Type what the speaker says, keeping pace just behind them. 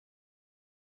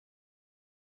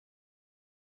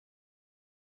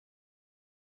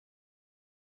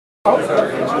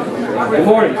Good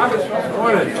morning. We're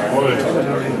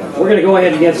going to go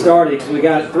ahead and get started because we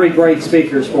got three great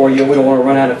speakers for you. We don't want to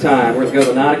run out of time. We're going to go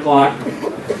to 9 o'clock.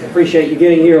 Appreciate you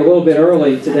getting here a little bit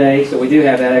early today, so we do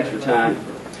have that extra time.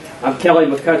 I'm Kelly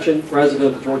McCutcheon,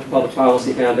 President of the Georgia Public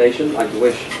Policy Foundation. I'd like to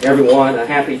wish everyone a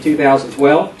happy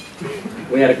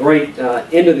 2012. We had a great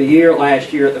end of the year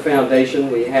last year at the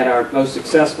Foundation. We had our most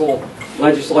successful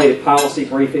legislative policy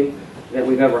briefing that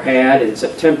we've ever had in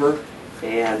September,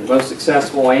 and the most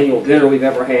successful annual dinner we've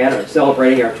ever had,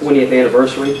 celebrating our 20th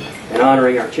anniversary and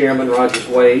honoring our chairman, Rogers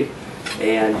Wade.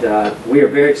 And we are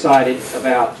very excited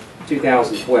about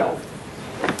 2012.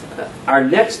 Our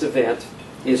next event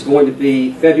is going to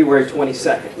be February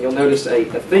 22nd. You'll notice a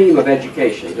theme of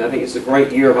education. I think it's a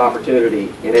great year of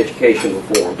opportunity in education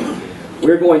reform.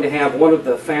 We're going to have one of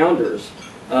the founders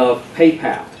of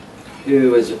PayPal,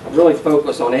 who is really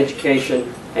focused on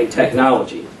education and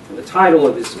technology. The title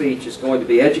of his speech is going to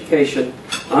be Education,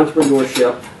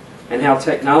 Entrepreneurship, and How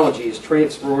Technology is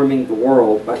Transforming the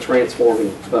World by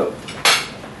Transforming Both.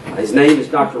 His name is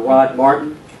Dr. Rod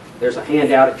Martin. There's a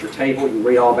handout at your table. You can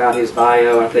read all about his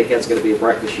bio. I think that's going to be a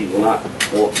breakfast you will not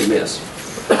want to miss.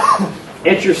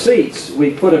 At your seats,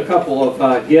 we put a couple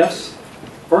of gifts.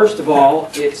 First of all,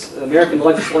 it's the American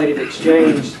Legislative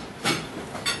Exchange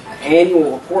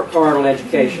annual report card on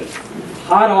education.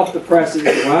 Hot off the presses,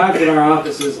 arrived in our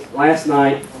offices last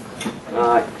night.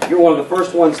 You're one of the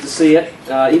first ones to see it.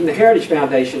 Even the Heritage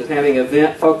Foundation is having an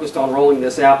event focused on rolling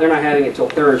this out. They're not having it until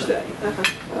Thursday.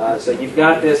 So you've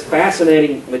got this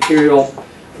fascinating material.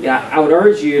 Yeah, I would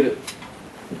urge you to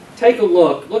take a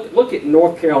look at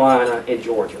North Carolina and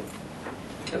Georgia.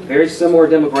 Very similar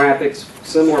demographics,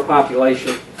 similar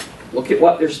population. Look at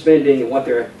what they're spending and what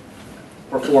their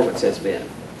performance has been.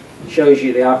 It shows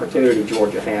you the opportunity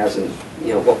Georgia has and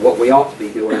what we ought to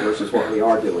be doing versus what we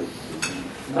are doing.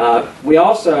 We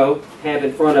also have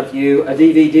in front of you a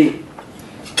DVD.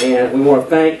 And we want to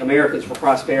thank Americans for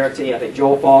Prosperity. I think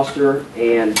Joel Foster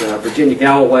and Virginia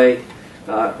Galloway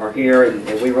are here, and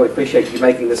we really appreciate you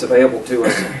making this available to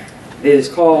us. It is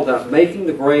called Making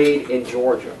the Grade in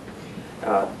Georgia.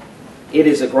 It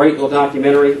is a great little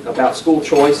documentary about school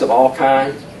choice of all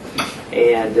kinds.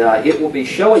 And it will be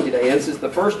showing today. This is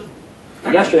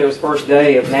yesterday was the first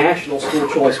day of National School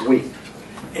Choice Week.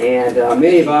 And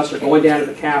many of us are going down to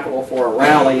the Capitol for a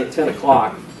rally at 10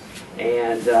 o'clock.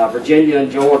 And Virginia and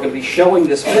Joel are going to be showing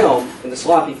this film in the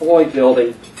Sloppy Floyd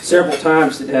building several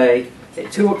times today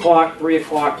at 2 o'clock, 3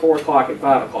 o'clock, 4 o'clock, and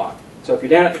 5 o'clock. So if you're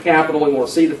down at the Capitol and want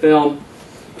to see the film,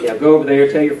 go over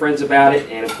there, tell your friends about it,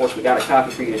 and of course we got a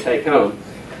copy for you to take home.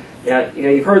 Now,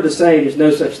 you've heard the saying, there's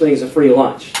no such thing as a free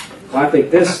lunch. Well, I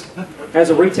think this has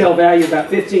a retail value of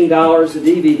about $15. The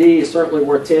DVD is certainly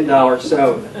worth $10,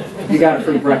 so you got a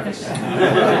free breakfast.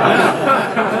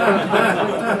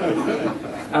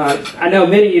 I know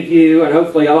many of you, and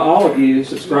hopefully all of you,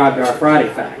 subscribe to our Friday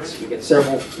Facts. We get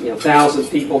several, thousand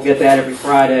people get that every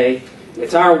Friday.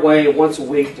 It's our way once a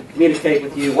week to communicate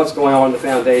with you what's going on in the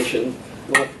Foundation,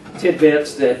 little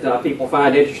tidbits that people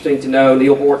find interesting to know.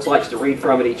 Neil Bortz likes to read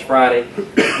from it each Friday.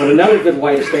 But another good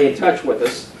way to stay in touch with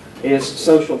us is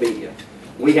social media.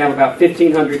 We have about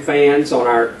 1,500 fans on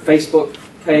our Facebook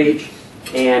page,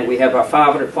 and we have about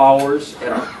 500 followers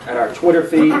at our Twitter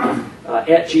feed,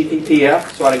 at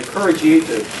GPPF. So I'd encourage you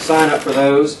to sign up for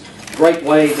those. Great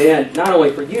way then, not only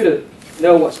for you to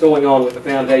know what's going on with the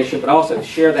Foundation, but also to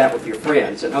share that with your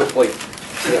friends and hopefully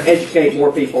educate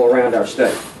more people around our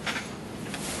state.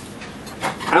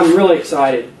 I'm really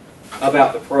excited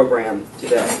about the program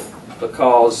today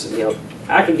because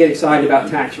I can get excited about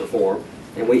tax reform,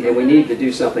 and we need to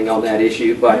do something on that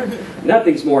issue, but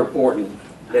nothing's more important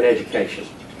than education.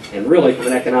 And really, from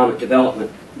an economic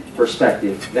development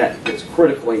perspective, that is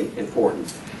critically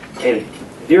important. And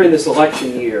during this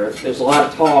election year, there's a lot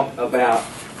of talk about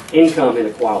income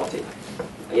inequality.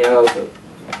 The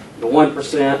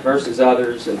 1% versus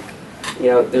others, and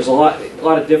there's a lot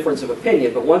of difference of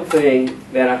opinion. But one thing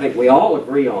that I think we all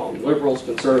agree on, liberals,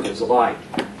 conservatives alike,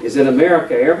 is in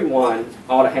America, everyone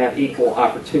ought to have equal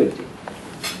opportunity.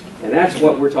 And that's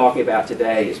what we're talking about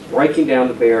today, is breaking down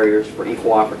the barriers for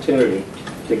equal opportunity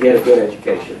to get a good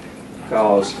education.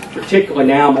 Because particularly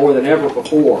now, more than ever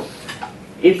before,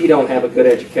 if you don't have a good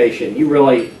education, you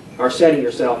really are setting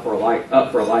yourself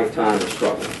up for a lifetime of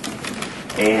struggle.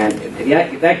 And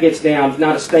that gets down, it's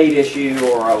not a state issue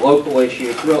or a local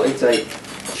issue, it's a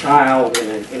child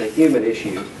and a human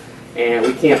issue. And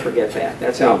we can't forget that.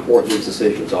 That's how important these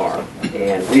decisions are.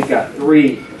 And we've got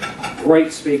three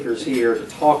great speakers here to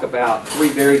talk about three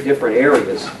very different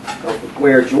areas of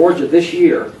where Georgia this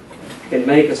year can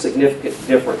make a significant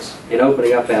difference in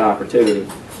opening up that opportunity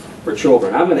for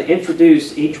children. I'm going to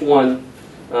introduce each one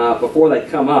before they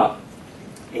come up,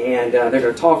 and they're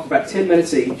going to talk about 10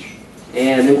 minutes each,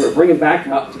 and then we'll bring them back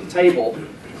up to the table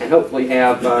and hopefully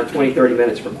have 20, 30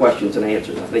 minutes for questions and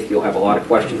answers. I think you'll have a lot of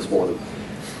questions for them.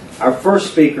 Our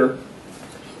first speaker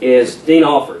is Dean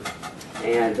Alford,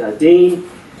 and Dean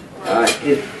has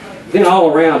been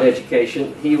all around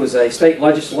education. He was a state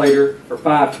legislator for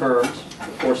 5 terms.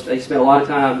 Of course, they spent a lot of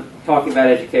time talking about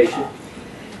education.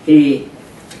 He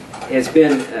has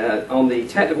been on the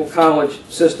Technical College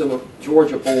System of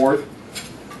Georgia Board.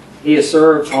 He has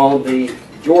served on the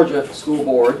Georgia School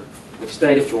Board with the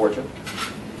state of Georgia.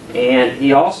 And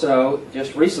he also,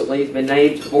 just recently, has been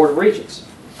named to the Board of Regents.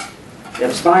 Now,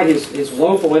 despite his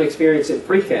woeful inexperience in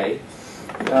pre-K,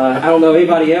 I don't know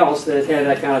anybody else that has had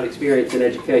that kind of experience in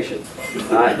education.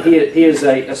 He is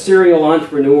a serial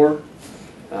entrepreneur.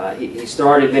 He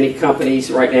started many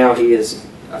companies. Right now he is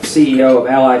CEO of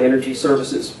Allied Energy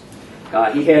Services.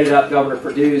 He headed up Governor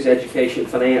Perdue's Education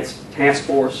Finance Task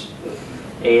Force,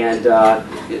 and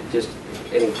just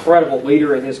an incredible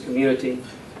leader in his community,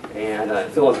 and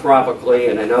philanthropically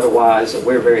and otherwise.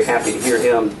 We're very happy to hear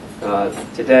him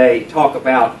today talk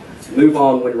about Move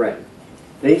On When Ready.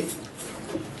 Dean?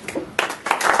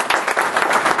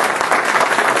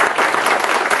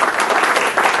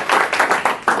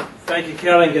 Thank you,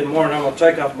 Kelly, and good morning. I'm going to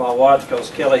take off my watch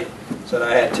because Kelly said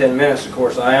I had 10 minutes. Of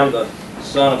course, I am the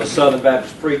son of a Southern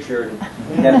Baptist preacher,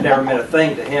 and that never meant a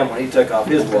thing to him when he took off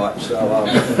his watch. So I'm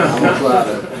going to try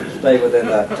to stay within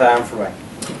that time frame.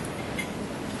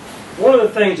 One of the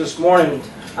things this morning,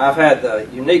 I've had the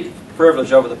unique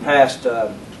privilege over the past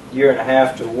year and a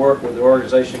half to work with an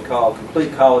organization called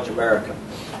Complete College America.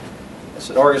 It's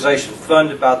an organization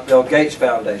funded by the Bill Gates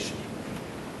Foundation.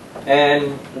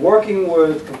 And working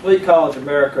with Complete College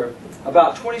America,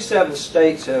 about 27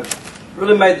 states have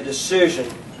really made the decision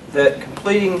that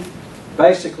completing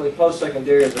basically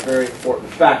post-secondary is a very important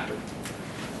factor.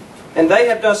 And they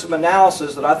have done some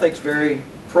analysis that I think is very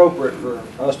appropriate for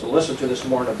us to listen to this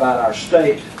morning about our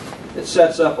state. It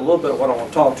sets up a little bit of what I want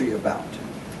to talk to you about.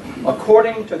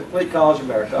 According to Complete College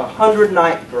America, 100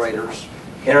 ninth graders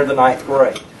enter the 9th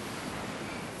grade.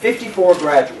 54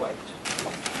 graduate.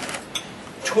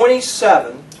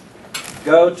 27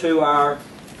 go to our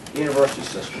university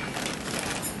system.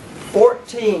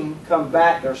 14 come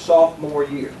back their sophomore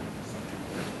year.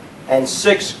 And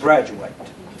 6 graduate.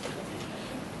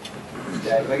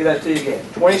 Okay, let me get that to you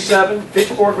again.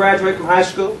 54 graduate from high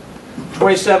school.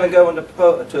 27 go into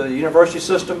the university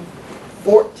system.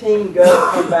 14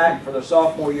 come back for their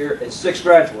sophomore year, and 6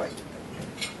 graduate.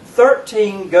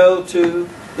 13 go to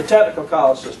the technical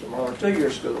college system, or 2-year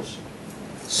schools.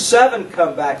 7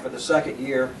 come back for the 2nd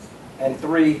year, and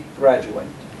 3 graduate.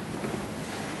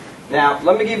 Now,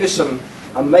 let me give you some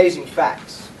amazing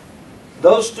facts.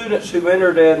 Those students who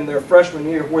entered in their freshman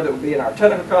year, whether it would be in our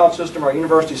technical college system or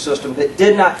university system, that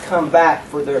did not come back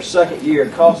for their 2nd year,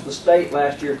 cost the state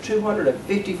last year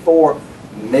 $254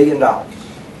 million.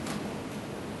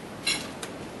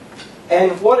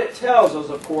 And what it tells us,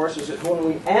 of course, is that when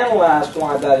we analyze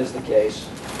why that is the case,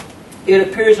 it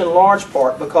appears in large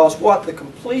part because the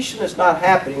completion is not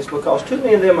happening is because too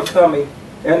many of them are coming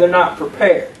and they're not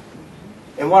prepared.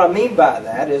 And what I mean by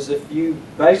that is if you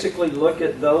basically look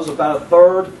at those, about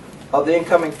 1/3 of the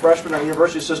incoming freshmen in our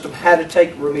university system had to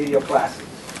take remedial classes.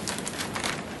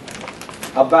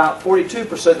 About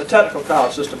 42% of the technical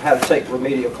college system had to take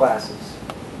remedial classes.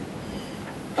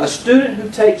 A student who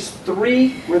takes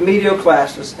 3 remedial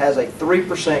classes has a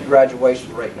 3%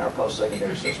 graduation rate in our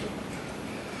post-secondary system.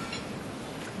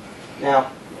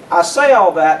 Now, I say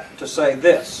all that to say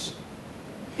this,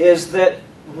 is that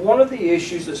one of the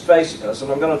issues that's facing us,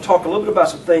 and I'm going to talk a little bit about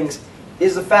some things,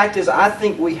 is the fact is I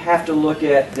think we have to look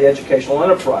at the educational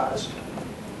enterprise.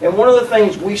 And one of the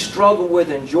things we struggle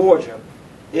with in Georgia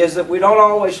is that we don't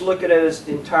always look at it as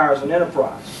entire as an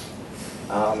enterprise.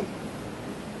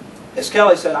 As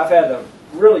Kelly said, I've had the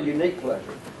really unique pleasure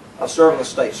of serving the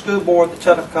state school board, the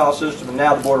technical college system, and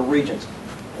now the Board of Regents.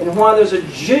 And while there's a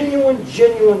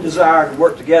genuine desire to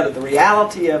work together, the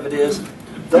reality of it is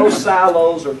those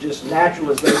silos are just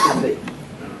natural as they can be.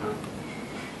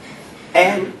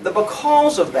 And the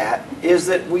because of that is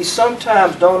that we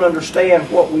sometimes don't understand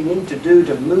what we need to do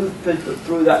to move people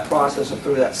through that process and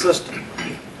through that system.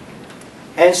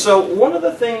 And so one of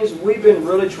the things we've been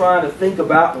really trying to think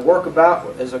about and work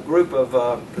about as a group of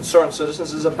concerned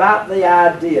citizens is about the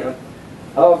idea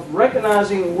of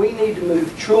recognizing we need to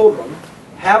move children,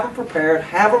 have them prepared,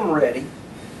 have them ready,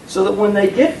 so that when they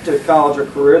get to college or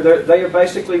career, they are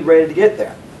basically ready to get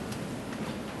there.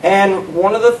 And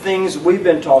one of the things we've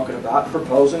been talking about,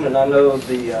 proposing, and I know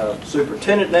the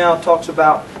superintendent now talks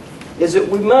about, is that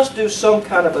we must do some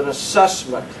kind of an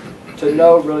assessment to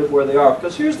know really where they are.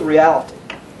 Because here's the reality.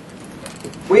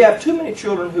 We have too many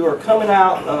children who are coming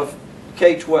out of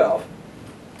K-12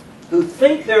 who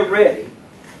think they're ready,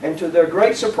 and to their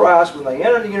great surprise, when they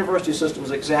enter the university system, as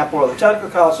an example, or the technical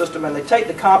college system, and they take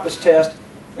the compass test,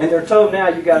 and they're told now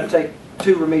you've got to take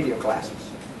 2 remedial classes.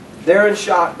 They're in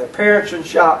shock, their parents are in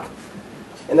shock,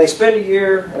 and they spend a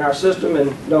year in our system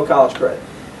and no college credit.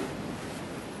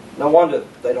 No wonder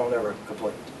they don't ever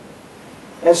complete.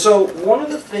 And so one of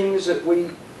the things that we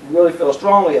really feel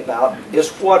strongly about is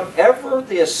whatever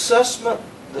the assessment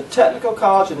the technical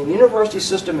college and the university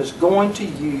system is going to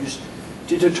use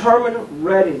to determine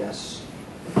readiness,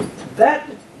 that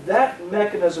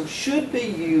mechanism should be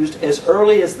used as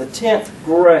early as the 10th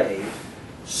grade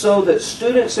so that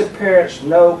students and parents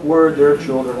know where their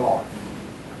children are.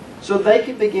 So they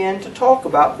can begin to talk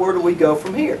about where do we go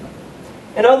from here.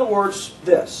 In other words,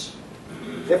 this.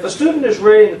 If a student is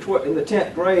ready in the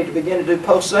 10th grade to begin to do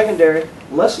post-secondary,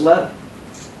 let's let them.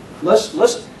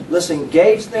 Let's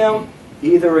engage them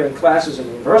either in classes in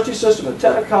the university system, the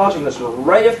technical college, and there's an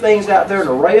array of things out there, an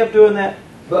array of doing that,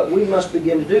 but we must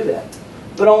begin to do that.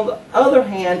 But on the other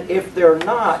hand, if they're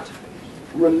not,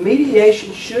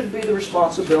 remediation should be the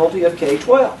responsibility of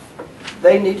K-12.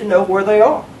 They need to know where they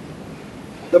are.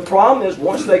 The problem is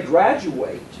once they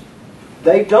graduate,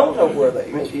 they don't know where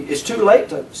they are. I mean, it's too late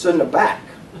to send them back.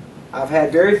 I've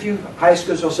had very few high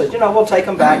schools who said, you know, we'll take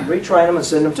them back, retrain them, and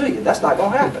send them to you. That's not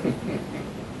going to happen.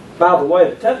 By the way,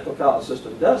 the technical college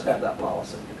system does have that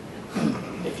policy.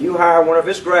 If you hire one of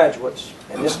its graduates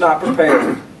and it's not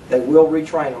prepared, they will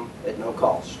retrain them at no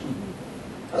cost.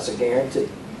 That's a guarantee.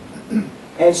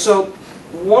 And so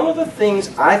one of the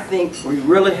things I think we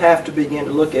really have to begin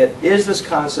to look at is this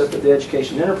concept of the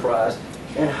education enterprise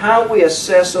and how we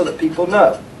assess so that people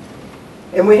know.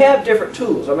 And we have different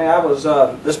tools. I mean, I was,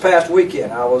 this past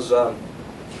weekend, I was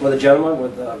with a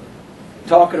gentleman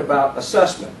talking about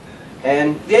assessment.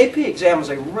 And the AP exam is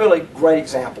a really great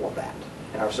example of that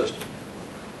in our system.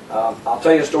 I'll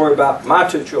tell you a story about my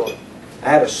 2 children. I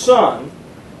had a son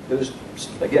who's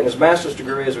getting his master's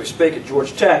degree as we speak at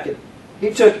Georgia Tech.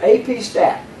 He took AP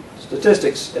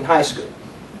statistics in high school.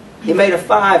 He made a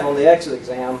 5 on the exit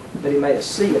exam, but he made a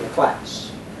C in the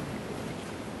class.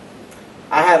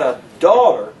 I had a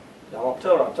daughter, I won't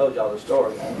tell her I told y'all the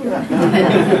story.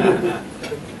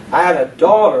 I had a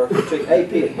daughter who took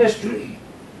AP in history.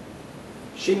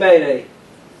 She made a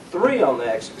 3 on the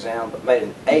exit exam, but made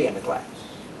an A in the class.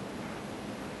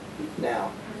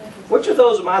 Now, which of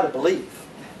those am I to believe?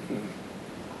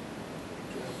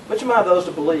 Which am I those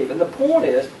to believe? And the point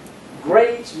is,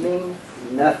 grades mean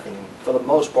nothing for the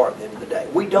most part at the end of the day.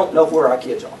 We don't know where our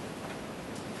kids are.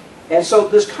 And so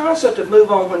this concept of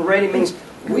move on when ready means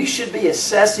we should be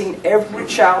assessing every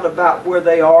child about where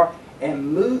they are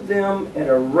and move them at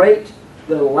a rate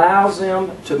that allows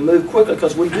them to move quickly.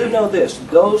 Because we do know this,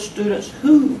 those students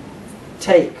who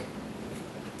take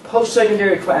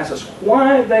post-secondary classes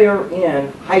while they are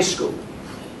in high school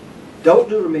don't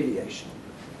do remediation,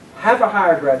 have a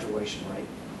higher graduation rate,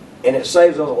 and it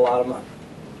saves us a lot of money.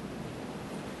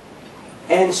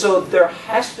 And so there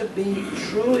has to be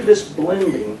truly this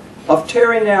blending of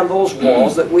tearing down those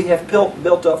walls that we have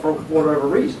built up for whatever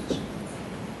reasons.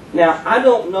 Now, I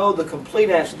don't know the complete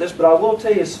answer to this, but I will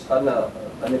tell you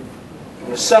an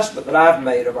assessment that I've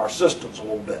made of our systems a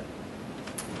little bit.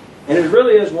 And it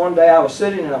really is, one day I was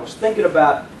sitting and I was thinking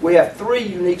about, we have 3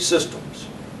 unique systems.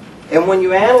 And when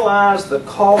you analyze the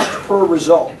cost per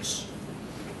results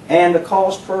and the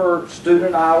cost per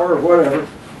student hour or whatever,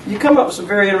 you come up with some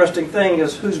very interesting things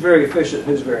as who's very efficient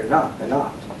and who's very not. And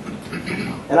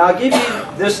I'll give you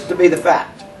this to be the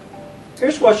fact.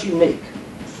 Here's what's unique.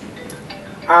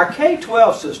 Our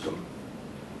K-12 system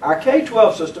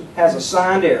has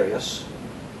assigned areas,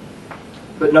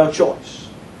 but no choice.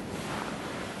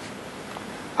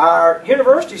 Our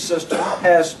university system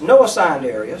has no assigned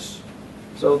areas,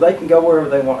 so they can go wherever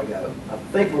they want to go. I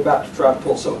think we're about to try to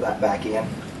pull some of that back in,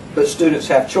 but students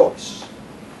have choice.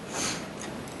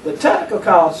 The technical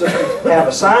college systems have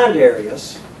assigned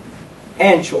areas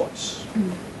and choice.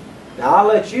 Now I'll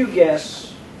let you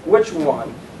guess which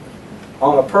one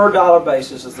on a per dollar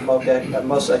basis is the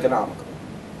most economical.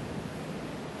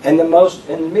 And the most,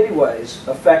 in many ways,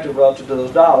 effective relative to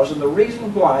those dollars. And the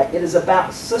reason why, it is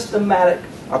about systematic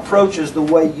approaches the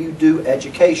way you do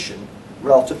education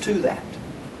relative to that.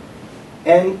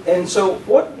 And so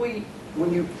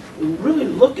when you really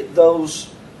look at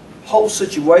those whole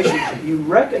situations, you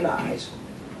recognize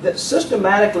that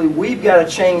systematically we've got to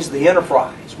change the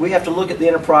enterprise. We have to look at the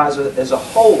enterprise as a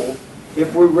whole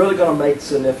if we're really going to make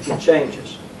significant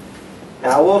changes.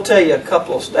 Now, I will tell you a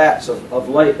couple of stats of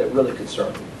late that really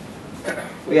concern me.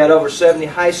 We had over 70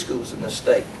 high schools in this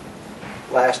state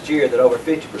last year that over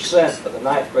 50% of the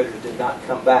ninth graders did not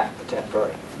come back to 10th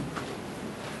grade.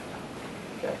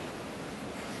 Okay.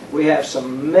 We have some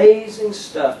amazing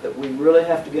stuff that we really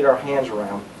have to get our hands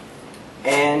around.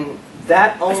 And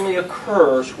that only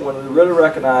occurs when we really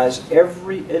recognize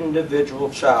every individual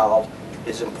child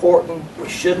is important. We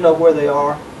should know where they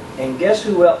are. And guess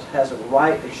who else has a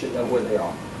right and should know where they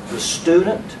are? The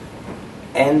student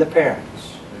and the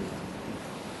parents.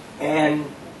 And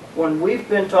when we've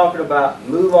been talking about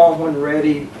Move On When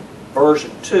Ready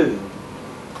version 2,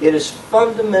 it is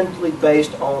fundamentally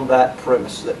based on that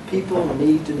premise that people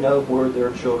need to know where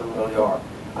their children really are.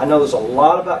 I know there's a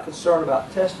lot about concern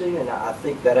about testing, and I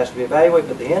think that has to be evaluated,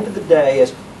 but at the end of the day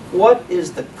is, what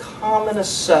is the common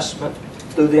assessment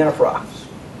through the enterprise?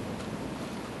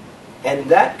 And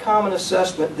that common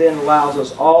assessment then allows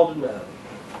us all to know,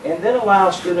 and then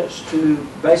allows students to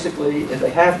basically, if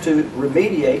they have to,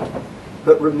 remediate,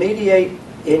 but remediate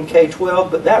in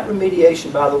K-12, but that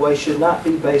remediation, by the way, should not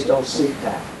be based on seat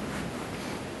time.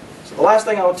 So the last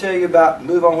thing I will tell you about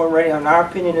Move On When Ready, in our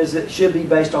opinion, is it should be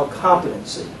based on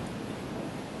competency,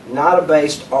 not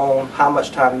based on how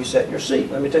much time you sit in your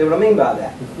seat. Let me tell you what I mean by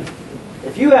that.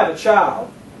 If you have a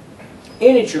child,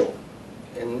 any children,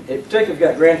 and in particular if you've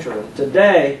got grandchildren,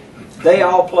 today they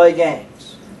all play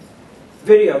games,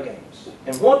 video games.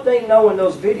 And what they know in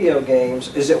those video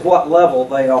games is at what level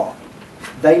they are.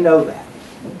 They know that.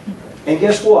 And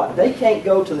guess what? They can't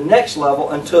go to the next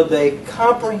level until they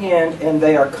comprehend and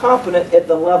they are competent at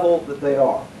the level that they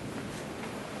are.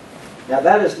 Now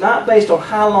that is not based on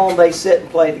how long they sit and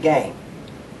play the game.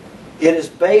 It is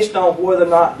based on whether or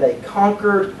not they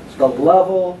conquered the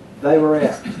level they were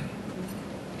at.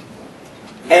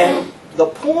 And the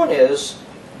point is,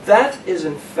 that is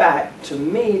in fact, to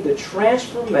me, the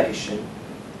transformation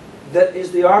that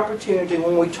is the opportunity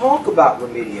when we talk about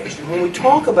remediation, when we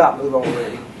talk about Move On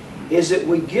Ready, is that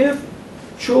we give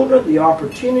children the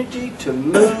opportunity to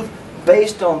move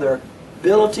based on their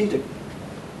ability to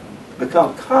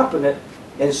become competent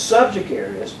in subject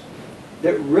areas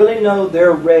that really know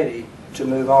they're ready to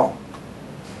move on.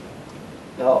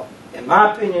 Now, in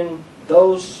my opinion,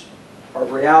 those are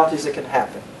realities that can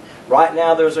happen. Right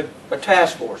now there's a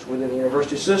task force within the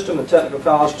university system and technical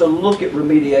college to look at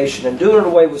remediation and doing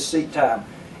away with seat time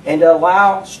and to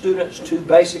allow students to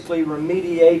basically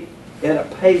remediate at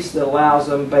a pace that allows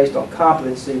them based on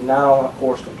competency, not on a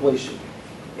course completion.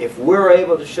 If we're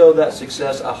able to show that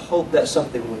success, I hope that's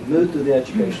something when we move through the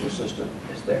educational system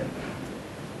is there.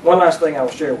 One last thing I will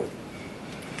share with you.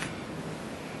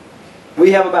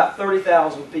 We have about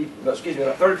 30,000 people, excuse me,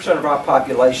 about 30% of our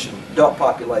population, adult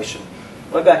population.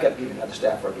 Let me back up and give you another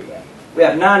stat for that. We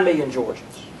have 9 million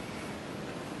Georgians.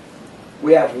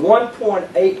 We have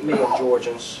 1.8 million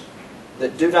Georgians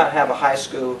that do not have a high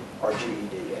school or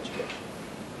GED education.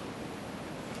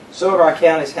 Some of our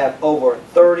counties have over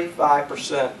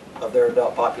 35% of their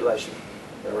adult population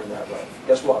that are in that range.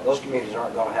 Guess what? Those communities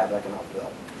aren't going to have economic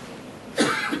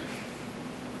development.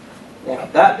 Now,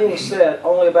 that being said,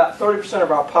 only about 30%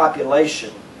 of our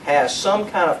population has some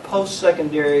kind of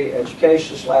post-secondary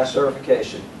education /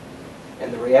 certification.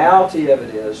 And the reality of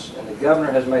it is, and the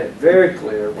governor has made it very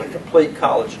clear with Complete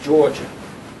College Georgia,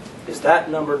 is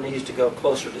that number needs to go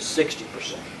closer to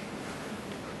 60%.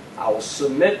 I will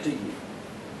submit to you,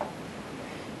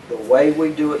 the way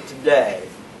we do it today,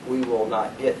 we will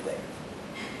not get there.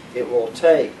 It will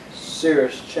take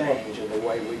serious change in the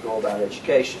way we go about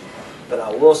education. But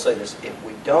I will say this, if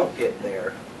we don't get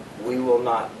there, we will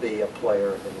not be a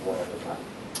player in the world of time.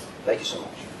 Thank you so much.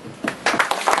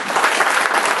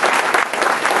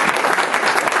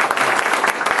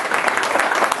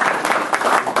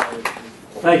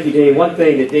 Thank you, Dean. One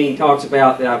thing that Dean talks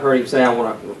about that I've heard him say I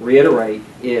want to reiterate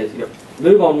is,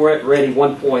 Move On Ready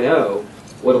 1.0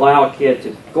 would allow a kid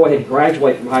to go ahead and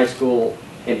graduate from high school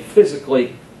and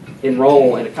physically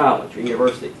enroll in a college or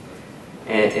university.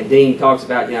 And Dean talks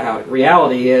about how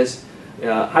reality is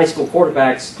high school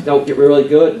quarterbacks don't get really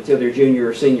good until their junior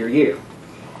or senior year.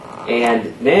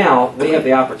 And now we have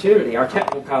the opportunity. Our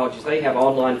technical colleges, they have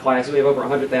online classes. We have over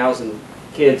 100,000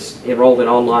 kids enrolled in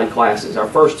online classes. Our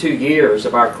first 2 years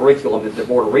of our curriculum at the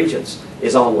Board of Regents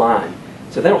is online.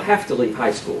 So they don't have to leave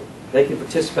high school. They can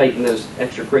participate in those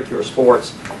extracurricular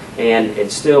sports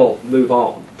and still move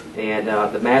on. And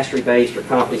the mastery-based or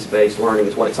competency-based learning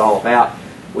is what it's all about,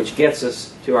 which gets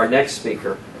us to our next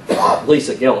speaker,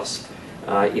 Lisa Gillis.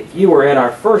 If you were at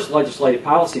our first legislative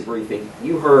policy briefing,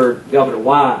 you heard Governor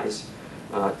Wise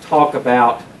talk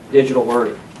about digital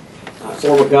learning.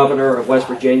 Former governor of West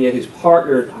Virginia who's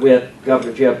partnered with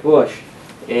Governor Jeb Bush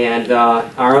And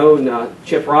our own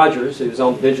Chip Rogers, who's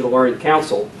on the Digital Learning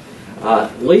Council,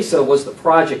 Lisa was the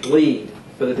project lead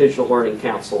for the Digital Learning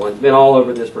Council and been all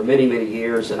over this for many, many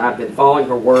years, and I've been following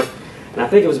her work. And I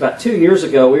think it was about 2 years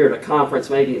ago, we were at a conference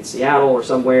maybe in Seattle or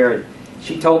somewhere, and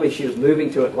she told me she was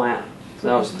moving to Atlanta.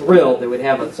 So I was thrilled that we'd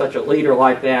have such a leader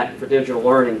like that for digital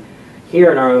learning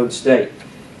here in our own state.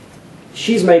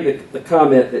 She's made the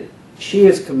comment that she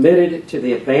is committed to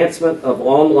the advancement of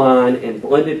online and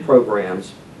blended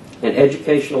programs and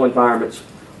educational environments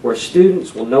where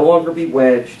students will no longer be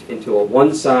wedged into a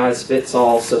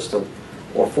one-size-fits-all system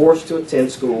or forced to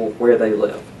attend school where they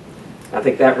live. I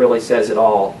think that really says it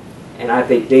all. And I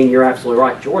think, Dean, you're absolutely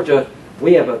right. Georgia,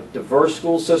 we have a diverse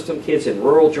school system, kids in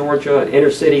rural Georgia and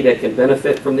inner city that can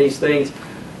benefit from these things,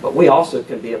 but we also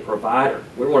can be a provider.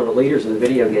 We're one of the leaders in the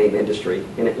video game industry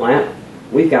in Atlanta.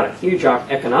 We've got a huge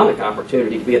economic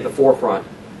opportunity to be at the forefront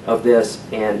of this,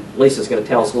 and Lisa's going to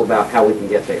tell us a little about how we can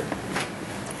get there.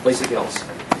 Lisa Gillis.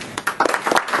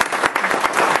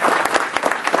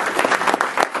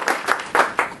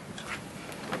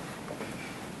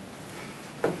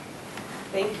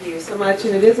 Thank you so much,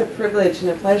 and it is a privilege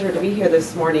and a pleasure to be here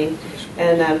this morning.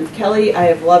 And Kelly, I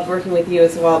have loved working with you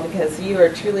as well because you are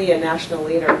truly a national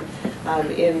leader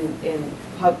in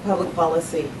public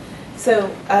policy. So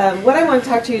what I want to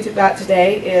talk to you about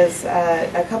today is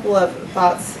a couple of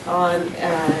thoughts on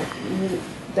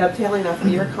dovetailing off of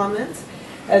your comments,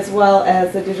 as well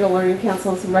as the Digital Learning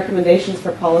Council and some recommendations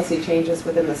for policy changes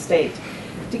within the state.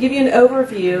 To give you an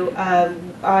overview,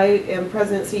 I am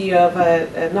president and CEO of a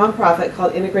nonprofit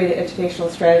called Integrated Educational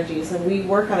Strategies, and we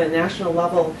work on a national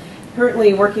level,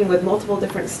 currently working with multiple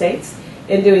different states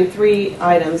in doing 3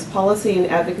 items: policy and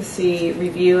advocacy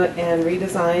review and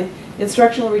redesign,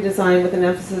 instructional redesign with an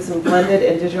emphasis on blended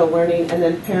and digital learning, and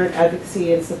then parent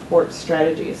advocacy and support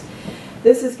strategies.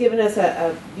 This has given us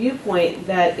a viewpoint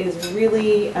that is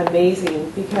really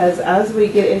amazing, because as we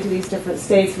get into these different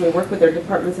states and we work with their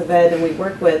departments of ed and we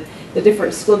work with the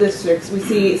different school districts, we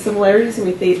see similarities and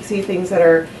we see things that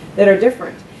are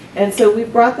different. And so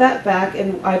we've brought that back,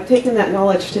 and I've taken that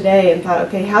knowledge today and thought,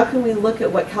 okay, how can we look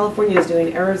at what California is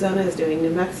doing, Arizona is doing, New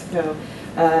Mexico,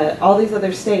 all these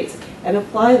other states, and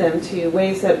apply them to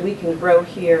ways that we can grow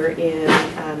here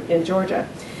in Georgia.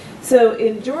 So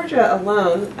in Georgia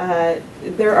alone,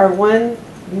 there are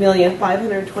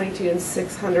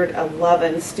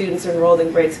 1,522,611 students enrolled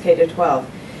in grades K to 12.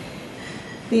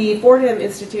 The Fordham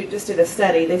Institute just did a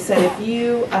study. They said if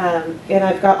you, and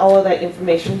I've got all of that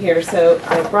information here, so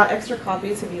I brought extra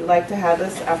copies. If you'd like to have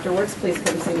this afterwards, please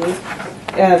come see me.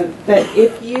 But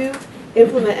if you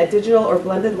implement a digital or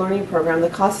blended learning program,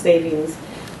 the cost savings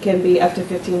can be up to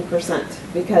 15%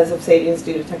 because of savings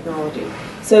due to technology.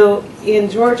 So in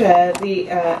Georgia, the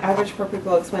average per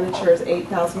pupil expenditure is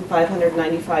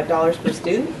 $8,595 per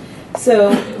student.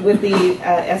 So with the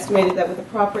estimated that with the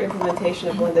proper implementation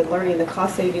of blended learning, the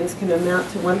cost savings can amount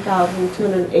to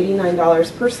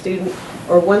 $1,289 per student,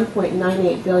 or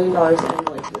 $1.98 billion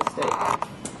annually to the state.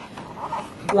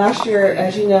 Last year,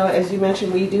 as you know, as you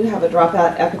mentioned, we do have a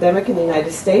dropout epidemic in the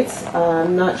United States.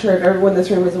 I'm not sure if everyone in this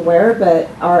room is aware, but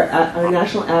our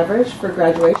national average for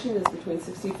graduation is between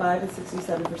 65 and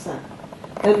 67%.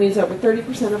 That means over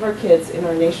 30% of our kids in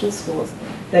our nation's schools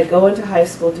that go into high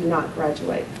school do not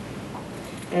graduate.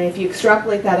 And if you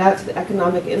extrapolate that out to the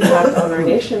economic impact on our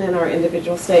nation and our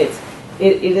individual states,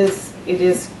 it is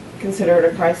considered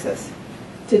a crisis.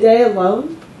 Today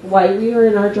alone, while we are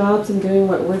in our jobs and doing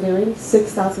what we're doing,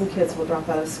 6,000 kids will drop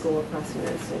out of school across the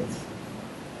United States.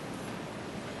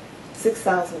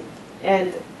 6,000.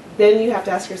 And then you have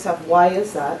to ask yourself, why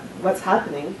is that? What's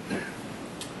happening?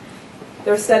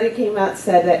 Their study came out and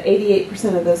said that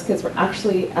 88% of those kids were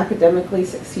actually academically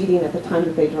succeeding at the time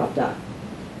that they dropped out.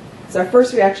 So our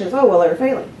first reaction is, oh, well, they were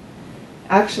failing.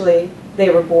 Actually, they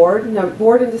were bored.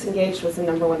 Bored and disengaged was the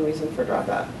 #1 reason for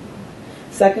dropout.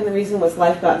 Second reason was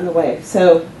life got in the way.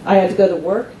 So I had to go to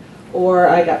work, or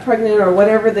I got pregnant, or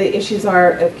whatever the issues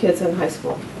are of kids in high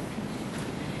school.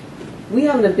 We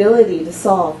have an ability to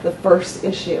solve the first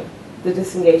issue, the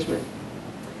disengagement.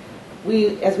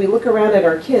 As we look around at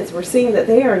our kids, we're seeing that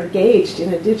they are engaged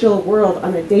in a digital world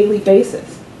on a daily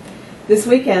basis. This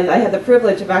weekend, I had the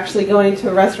privilege of actually going to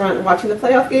a restaurant and watching the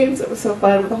playoff games. It was so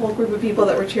fun with a whole group of people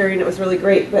that were cheering. It was really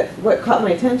great. But what caught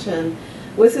my attention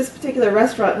was this particular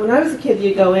restaurant. When I was a kid,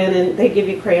 you go in and they give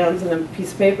you crayons and a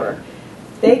piece of paper.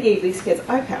 They gave these kids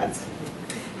iPads.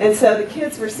 And so the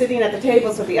kids were sitting at the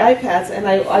tables with the iPads, and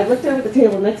I looked over at the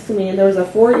table next to me, and there was a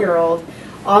 4-year-old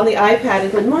on the iPad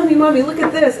and said, "Mommy, Mommy, look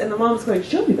at this." And the mom's going,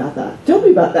 "Show me about that. Tell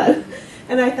me about that."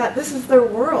 And I thought, this is their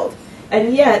world.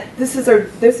 And yet, this is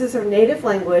our native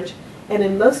language, And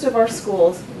in most of our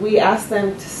schools, we ask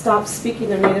them to stop speaking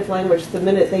their native language the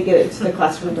minute they get into the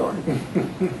classroom door.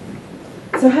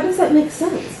 So how does that make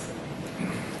sense?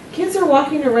 Kids are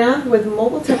walking around with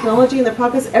mobile technology in their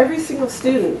pockets. Every single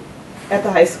student at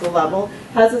the high school level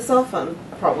has a cell phone,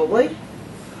 probably.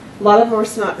 A lot of them are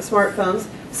smartphones.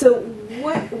 So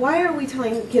why are we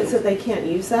telling kids that they can't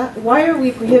use that? Why are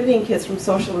we prohibiting kids from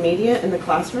social media in the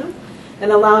classroom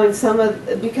and allowing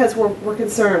because we're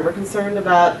concerned. We're concerned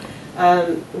about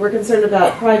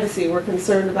privacy. We're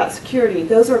concerned about security.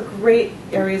 Those are great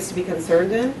areas to be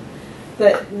concerned in.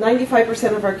 But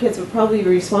 95% of our kids would probably be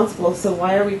responsible, so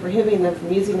why are we prohibiting them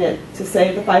from using it to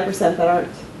save the 5% that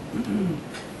aren't?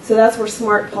 So that's where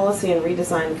smart policy and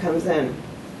redesign comes in.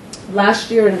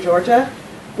 Last year in Georgia,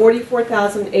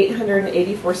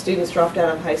 44,884 students dropped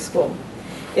out of high school.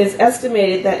 It's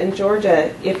estimated that in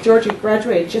Georgia, if Georgia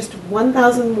graduated just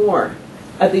 1,000 more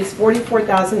of these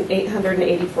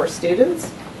 44,884 students,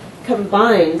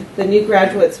 combined, the new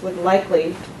graduates would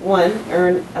likely, one,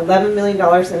 earn $11 million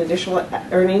in additional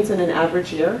earnings in an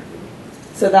average year.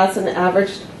 So that's an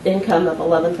average income of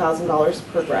 $11,000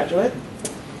 per graduate.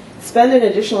 Spend an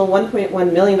additional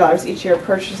 $1.1 million each year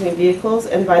purchasing vehicles,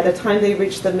 and by the time they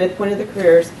reach the midpoint of their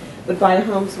careers, would buy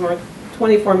homes worth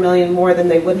 $24 million more than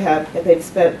they would have if they'd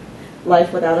spent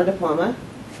life without a diploma.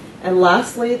 And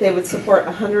lastly, they would support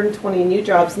 120 new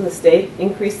jobs in the state,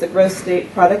 increase the gross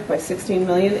state product by $16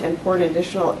 million, and pour an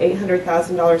additional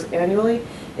 $800,000 annually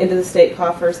into the state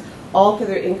coffers, all through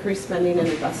their increased spending and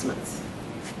investments.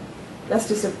 That's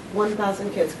just if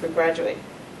 1,000 kids could graduate.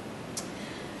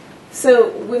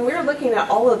 So when we're looking at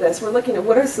all of this, we're looking at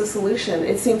what is the solution.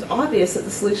 It seems obvious that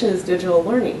the solution is digital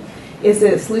learning. Is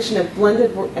the solution of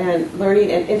blended and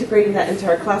learning and integrating that into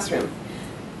our classroom.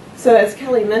 So as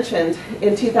Kelly mentioned,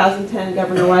 in 2010,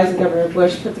 Governor Wise and Governor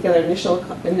Bush put together an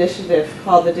initiative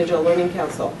called the Digital Learning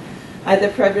Council. I had the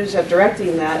privilege of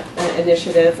directing that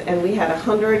initiative, and we had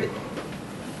 100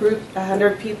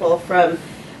 people from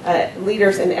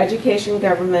leaders in education,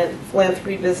 government,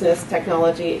 philanthropy, business,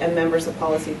 technology, and members of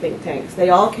policy think tanks.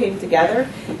 They all came together.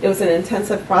 It was an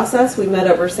intensive process. We met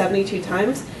over 72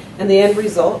 times. And the end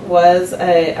result was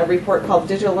a report called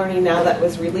Digital Learning Now that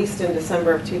was released in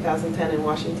December of 2010 in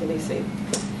Washington, D.C.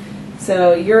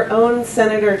 So your own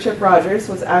Senator Chip Rogers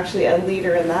was actually a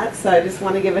leader in that, so I just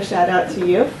want to give a shout out to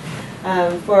you.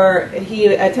 He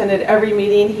attended every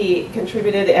meeting, he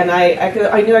contributed, and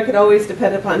I knew I could always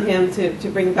depend upon him to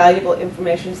bring valuable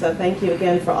information, so thank you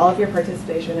again for all of your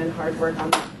participation and hard work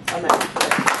on that.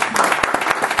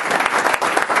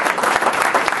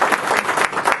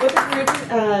 What the group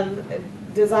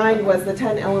designed was the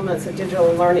 10 elements of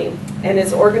digital learning, and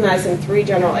is organized in 3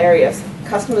 general areas: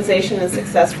 customization and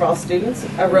success for all students,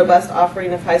 a robust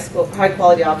offering of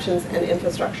high-quality options, and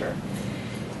infrastructure.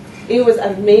 It was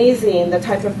amazing the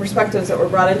type of perspectives that were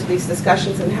brought into these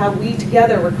discussions and how we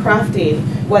together were crafting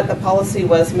what the policy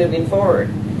was moving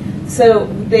forward. So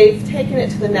they've taken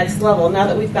it to the next level. Now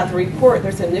that we've got the report,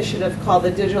 there's an initiative called the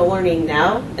Digital Learning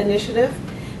Now initiative.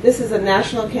 This is a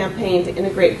national campaign to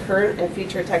integrate current and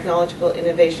future technological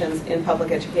innovations in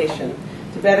public education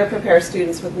to better prepare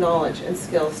students with knowledge and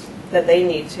skills that they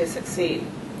need to succeed.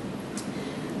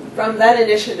 From that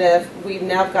initiative, we've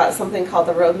now got something called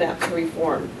the Roadmap to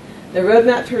Reform. The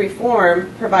Roadmap to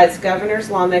Reform provides governors,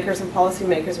 lawmakers, and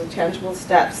policymakers with tangible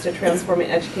steps to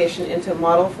transforming education into a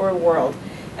model for a world,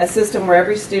 a system where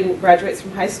every student graduates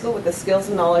from high school with the skills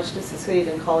and knowledge to succeed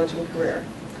in college and career.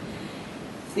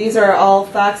 These are all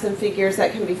facts and figures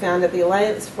that can be found at the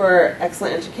Alliance for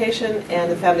Excellent Education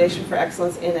and the Foundation for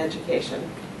Excellence in Education.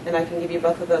 And I can give you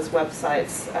both of those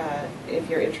websites if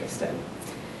you're interested.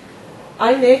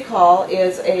 iNACOL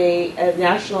is a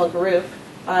national group.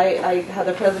 I have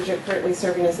the privilege of currently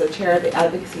serving as the chair of the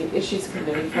Advocacy and Issues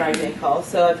Committee for iNACOL.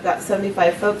 So I've got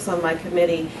 75 folks on my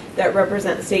committee that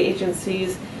represent state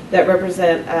agencies, that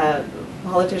represent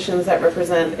politicians, that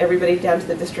represent everybody down to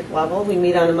the district level. We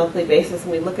meet on a monthly basis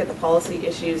and we look at the policy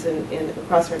issues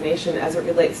across our nation as it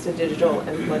relates to digital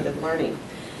and blended learning.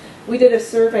 We did a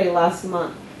survey last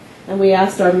month and we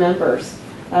asked our members,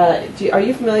 are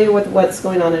you familiar with what's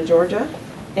going on in Georgia?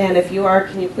 And if you are,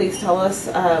 can you please tell us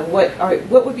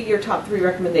what would be your top 3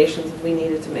 recommendations if we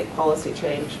needed to make policy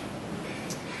change?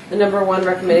 The number 1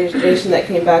 recommendation that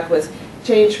came back was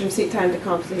change from seat time to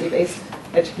competency-based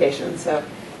education. So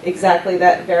exactly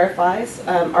that verifies,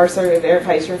 our survey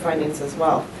verifies your findings as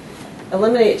well.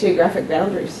 Eliminate geographic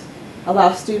boundaries.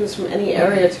 Allow students from any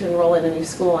area to enroll in any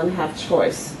school and have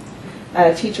choice.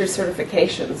 Teacher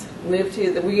certifications.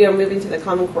 We are moving to the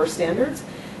Common Core standards,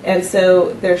 and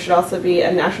so there should also be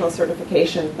a national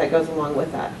certification that goes along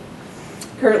with that.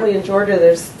 Currently in Georgia,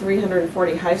 there's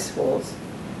 340 high schools,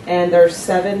 and there's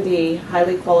 70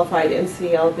 highly qualified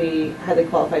NCLB, highly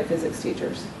qualified physics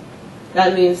teachers.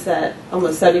 That means that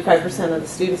almost 75% of the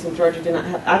students in Georgia do not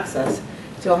have access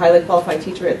to a highly qualified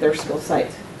teacher at their school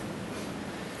site.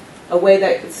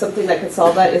 Something that could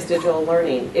solve that is digital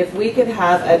learning. If we could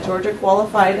have a Georgia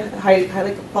qualified, highly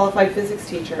qualified physics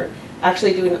teacher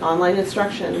actually doing online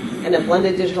instruction in a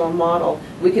blended digital model,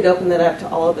 we could open that up to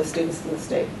all of the students in the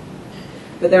state.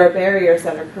 But there are barriers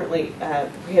that are currently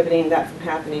prohibiting that from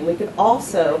happening. We could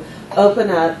also open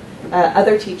up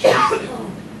other teachers.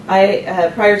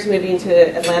 Prior to moving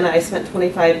to Atlanta, I spent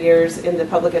 25 years in the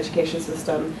public education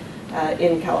system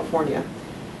in California.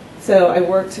 So I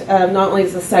worked not only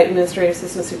as a site administrative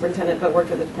assistant superintendent, but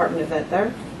worked at the Department of Ed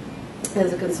there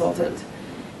as a consultant.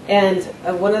 And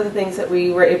one of the things that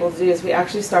we were able to do is we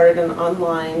actually started an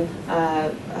online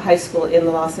high school in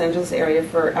the Los Angeles area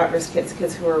for at-risk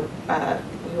kids who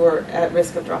are at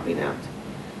risk of dropping out.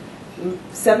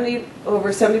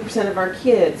 Over 70% of our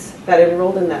kids that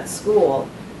enrolled in that school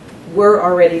were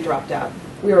already dropped out.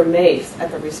 We were amazed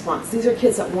at the response. These are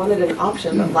kids that wanted an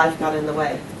option, but life got in the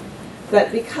way.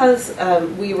 But because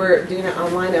we were doing it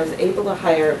online, I was able to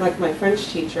hire, like my French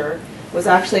teacher was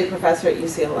actually a professor at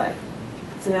UCLA.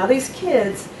 So now these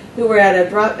kids who were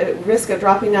at risk of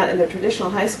dropping out in their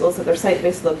traditional high schools at their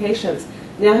site-based locations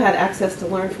now had access to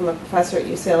learn from a professor at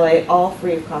UCLA, all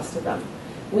free of cost to them.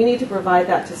 We need to provide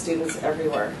that to students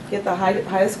everywhere. Get the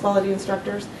highest quality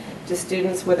instructors to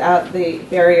students without the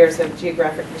barriers of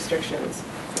geographic restrictions.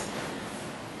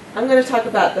 I'm going to talk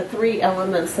about the 3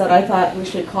 elements that I thought we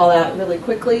should call out really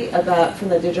quickly from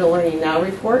the Digital Learning Now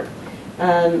report.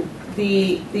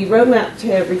 The Roadmap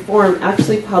to Reform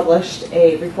actually published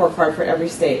a report card for every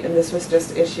state, and this was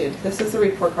just issued. This is the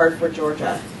report card for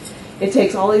Georgia. It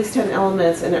takes all these 10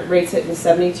 elements and it rates it in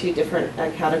 72 different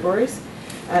categories.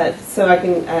 So I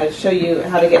can show you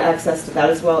how to get access to that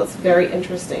as well. It's very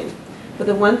interesting. But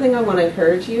the one thing I want to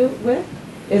encourage you with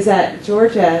is that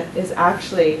Georgia is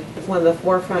actually one of the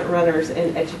forefront runners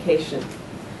in education.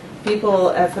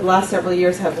 People for the last several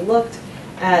years have looked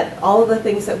at all of the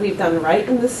things that we've done right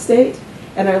in this state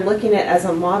and are looking at it as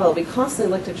a model. We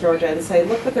constantly look to Georgia and say,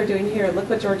 look what they're doing here, look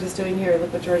what Georgia's doing here,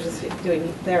 look what Georgia's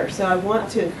doing there. So I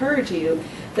want to encourage you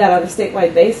that on a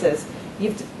statewide basis,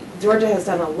 Georgia has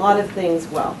done a lot of things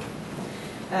well.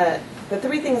 The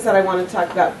 3 things that I want to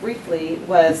talk about briefly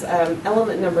was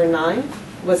element number 9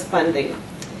 was funding.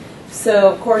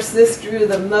 So, of course, this drew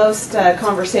the most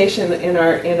conversation in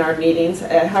our meetings.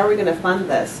 How are we going to fund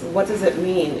this? What does it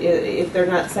mean if they're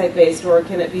not site-based, or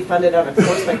can it be funded on a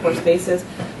course-by-course basis?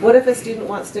 What if a student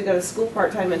wants to go to school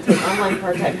part-time and take online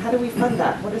part-time? How do we fund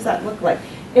that? What does that look like?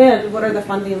 And what are the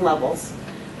funding levels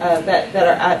that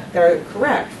are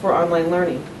correct for online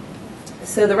learning?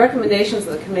 So the recommendations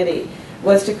of the committee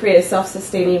was to create a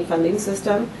self-sustaining funding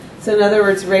system. So in other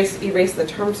words, erase the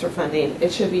terms for funding.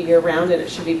 It should be year-round and it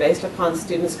should be based upon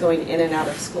students going in and out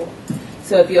of school.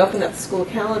 So if you open up the school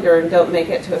calendar and don't make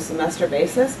it to a semester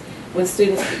basis, when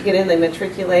students get in, they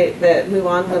matriculate, they move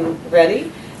on when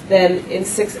ready, then in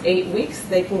 6-8 weeks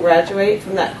they can graduate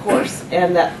from that course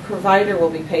and that provider will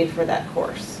be paid for that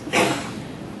course.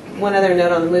 One other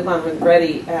note on the Move On When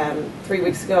Ready, 3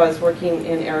 weeks ago I was working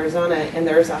in Arizona and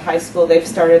there's a high school, they've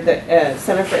started, the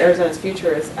Center for Arizona's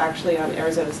Future is actually on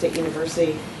Arizona State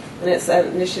University, and it's an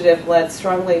initiative led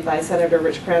strongly by Senator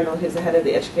Rich Crandall, who's the head of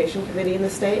the Education Committee in the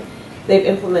state. They've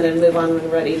implemented Move On When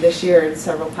Ready this year in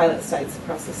several pilot sites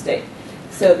across the state.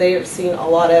 So they have seen a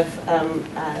lot of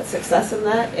success in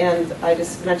that, and I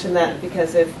just mentioned that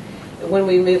because when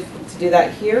we move to do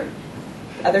that here,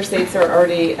 other states are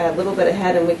already a little bit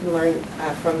ahead and we can learn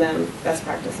from them best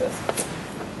practices.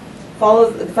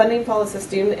 The funding follows the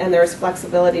student and there is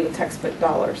flexibility with textbook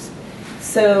dollars.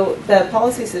 So the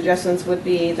policy suggestions would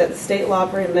be that the state law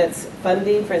permits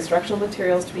funding for instructional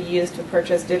materials to be used to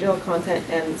purchase digital content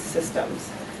and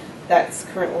systems. That's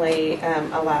currently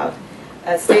allowed.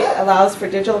 A state allows for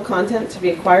digital content to be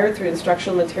acquired through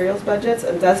instructional materials budgets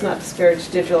and does not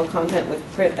discourage digital content with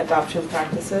print adoption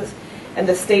practices. And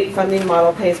the state funding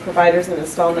model pays providers in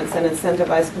installments and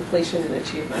incentivizes completion and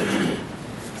achievement.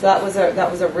 So that was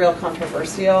a real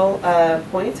controversial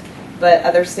point, but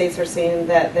other states are seeing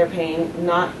that they're paying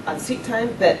not on seat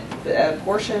time, but a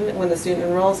portion when the student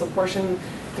enrolls, a portion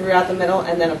throughout the middle,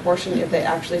 and then a portion if they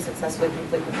actually successfully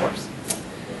complete the course.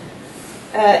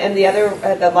 And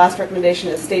the last recommendation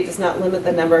is state does not limit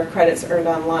the number of credits earned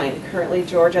online. Currently,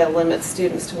 Georgia limits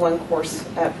students to 1 course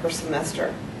per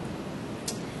semester,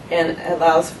 and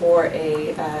allows for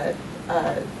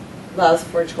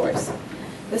choice.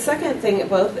 The second thing,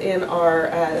 both in our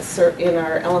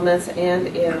elements and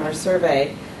in our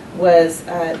survey, was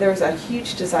there was a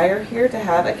huge desire here to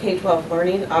have a K-12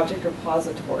 learning object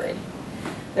repository.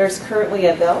 There's currently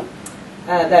a bill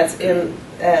that's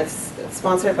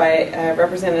sponsored by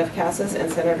Representative Cassis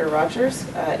and Senator Rogers,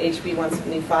 HB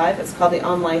 175. It's called the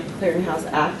Online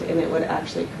Clearinghouse Act, and it would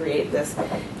actually create this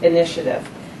initiative.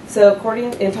 So,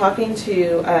 in talking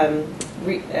to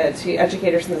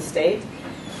educators in the state,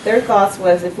 their thoughts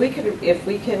was if we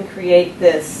can create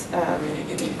this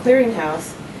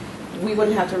clearinghouse, we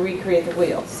wouldn't have to recreate the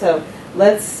wheel. So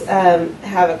let's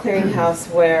have a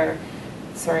clearinghouse where,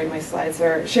 sorry, my slides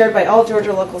are shared by all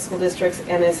Georgia local school districts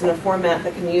and is in a format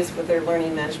that can be used with their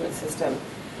learning management system.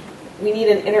 We need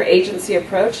an interagency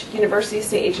approach. Universities,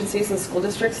 state agencies, and school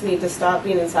districts need to stop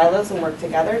being in silos and work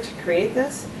together to create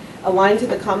this, align to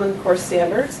the Common Core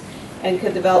standards, and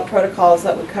could develop protocols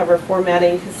that would cover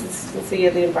formatting, consistency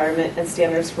of the environment, and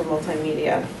standards for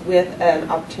multimedia, with an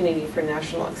opportunity for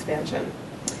national expansion.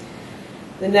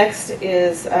 The next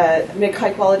is make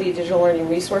high-quality digital learning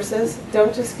resources.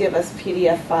 Don't just give us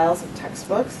PDF files of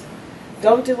textbooks.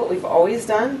 Don't do what we've always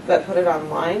done, but put it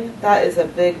online. That is a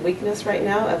big weakness right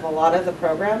now of a lot of the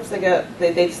programs. They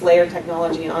just layer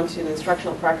technology onto the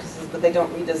instructional practices, but they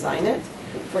don't redesign it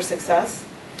for success.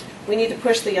 We need to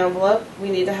push the envelope.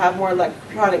 We need to have more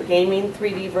electronic gaming,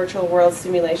 3D virtual world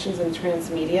simulations, and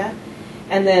transmedia,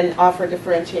 and then offer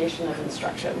differentiation of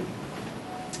instruction.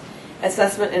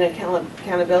 Assessment and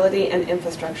accountability and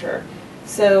infrastructure.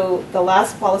 So the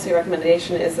last policy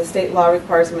recommendation is the state law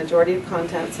requires a majority of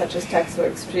content, such as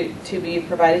textbooks, to be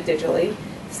provided digitally.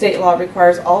 State law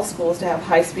requires all schools to have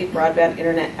high-speed broadband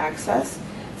internet access.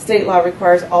 State law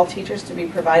requires all teachers to be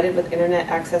provided with internet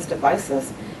access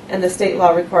devices. And the state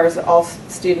law requires all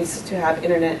students to have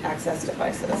internet access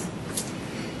devices.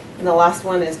 And the last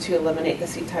one is to eliminate the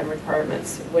seat time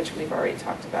requirements, which we've already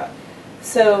talked about.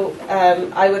 So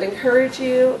I would encourage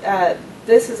you,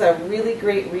 this is a really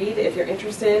great read if you're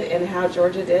interested in how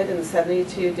Georgia did in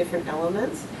 72 different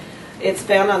elements. It's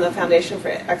found on the Foundation for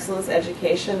Excellence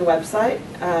Education website,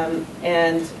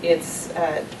 and it's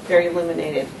very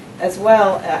illuminated. As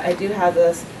well, I do have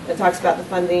this that talks about the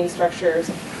funding structures,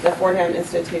 the Fordham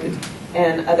Institute,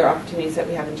 and other opportunities that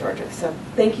we have in Georgia. So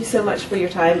thank you so much for your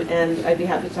time, and I'd be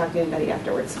happy to talk to anybody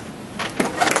afterwards.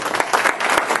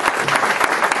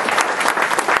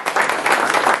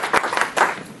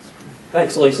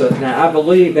 Thanks, Lisa. Now, I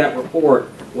believe that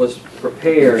report was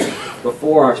prepared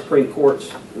before our Supreme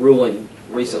Court's ruling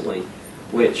recently,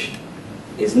 which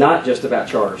is not just about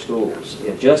charter schools.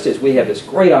 And just as we have this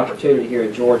great opportunity here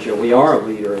in Georgia, we are a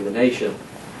leader in the nation,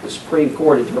 the Supreme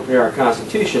Court interpreted our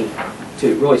Constitution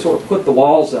to really sort of put the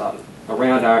walls up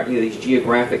around our these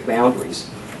geographic boundaries.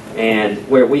 And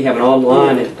where we have an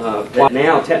online,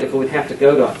 now technically we'd have to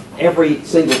go to every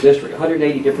single district,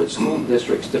 180 different school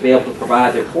districts, to be able to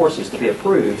provide their courses to be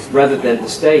approved, rather than the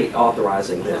state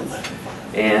authorizing them.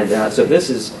 And so this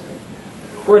is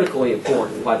critically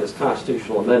important by this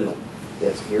constitutional amendment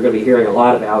that you're going to be hearing a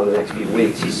lot about in the next few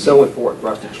weeks. It's so important for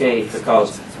us to change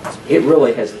because it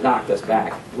really has knocked us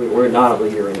back. We're not a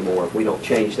leader anymore if we don't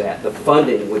change that. The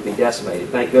funding would be decimated.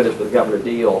 Thank goodness the Governor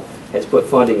Deal has put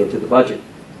funding into the budget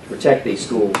to protect these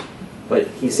schools, but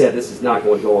he said this is not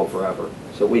going to go on forever.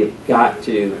 So we have got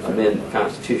to amend the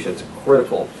Constitution. It's a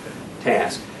critical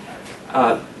task.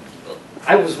 I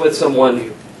was with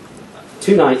someone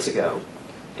 2 nights ago,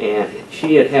 and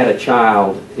she had had a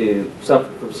child who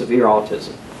suffered from severe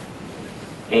autism.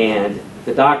 And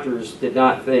the doctors did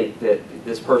not think that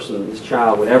this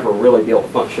child would ever really be able to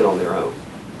function on their own.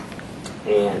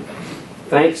 And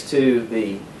thanks to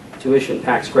the tuition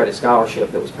tax credit scholarship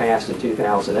that was passed in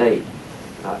 2008,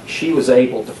 she was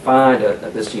able to find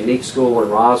this unique school in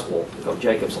Roswell called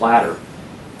Jacob's Ladder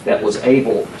that was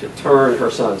able to turn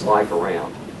her son's life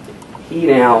around. He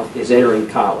now is entering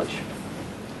college.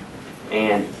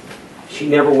 And she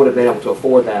never would have been able to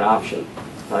afford that option,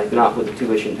 not with the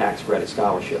tuition tax credit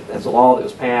scholarship. That's a law that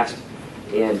was passed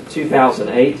in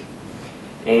 2008.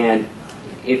 And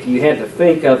if you had to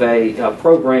think of a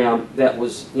program that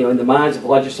was, in the minds of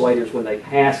legislators when they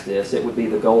passed this, it would be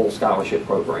the Gold Scholarship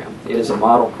Program. It is a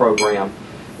model program.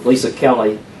 Lisa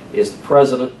Kelly is the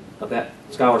president of that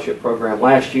scholarship program.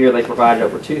 Last year they provided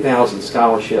over 2,000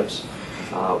 scholarships,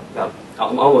 about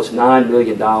almost $9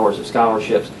 million of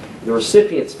scholarships. The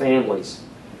recipients' families,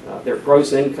 their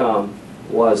gross income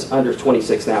was under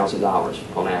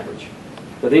 $26,000 on average.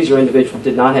 But these are individuals who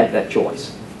did not have that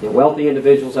choice. Wealthy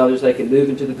individuals, others, they can move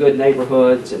into the good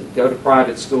neighborhoods and go to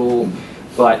private school.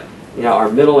 But our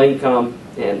middle income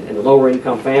and lower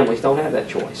income families don't have that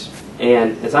choice.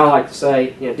 And as I like to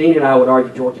say, Dean and I would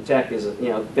argue Georgia Tech is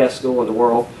the best school in the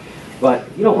world. But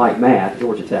if you don't like math,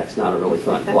 Georgia Tech's not a really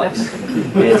fun place.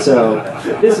 And so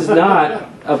this is not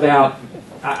about,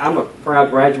 I'm a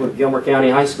proud graduate of Gilmer County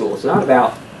High School. It's not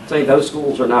about saying those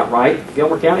schools are not right.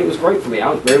 Gilmer County was great for me. I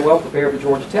was very well prepared for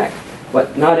Georgia Tech.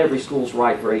 But not every school's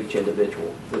right for each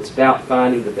individual. It's about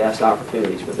finding the best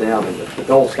opportunities for them, and the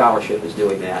Gold Scholarship is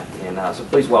doing that. And so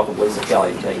please welcome Lisa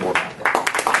Kelly to tell you more about that.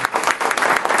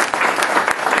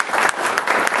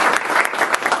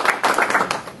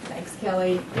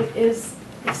 Kelly. It is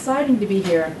exciting to be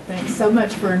here. Thanks so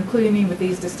much for including me with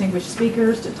these distinguished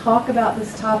speakers to talk about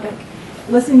this topic.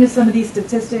 Listening to some of these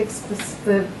statistics,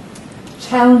 the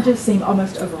challenges seem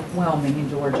almost overwhelming in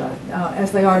Georgia,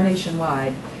 as they are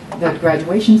nationwide. The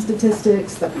graduation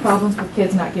statistics, the problems with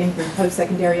kids not getting through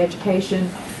post-secondary education.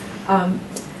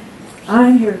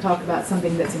 I'm here to talk about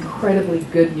something that's incredibly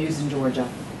good news in Georgia.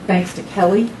 Thanks to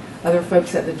Kelly, other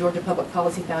folks at the Georgia Public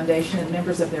Policy Foundation, and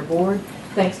members of their board.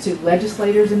 Thanks to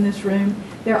legislators in this room.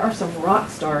 There are some rock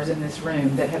stars in this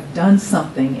room that have done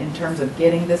something in terms of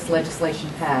getting this legislation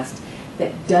passed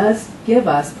that does give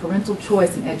us parental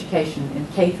choice in education, in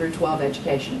K through 12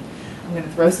 education. I'm going to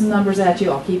throw some numbers at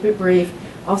you. I'll keep it brief.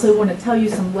 Also want to tell you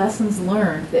some lessons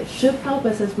learned that should help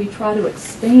us as we try to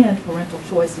expand parental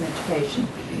choice in education.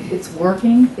 It's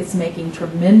working. It's making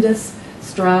tremendous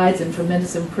strides and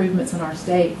tremendous improvements in our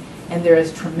state, and there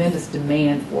is tremendous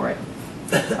demand for it.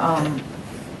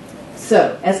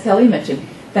 So, as Kelly mentioned,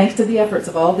 thanks to the efforts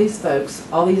of all these folks,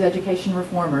 all these education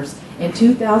reformers, in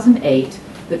 2008,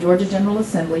 the Georgia General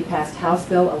Assembly passed House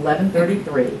Bill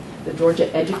 1133, the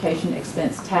Georgia Education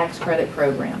Expense Tax Credit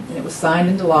Program, and it was signed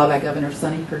into law by Governor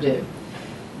Sonny Perdue.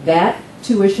 That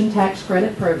tuition tax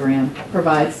credit program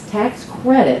provides tax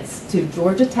credits to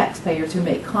Georgia taxpayers who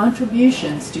make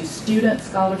contributions to student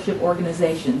scholarship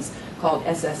organizations called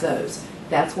SSOs.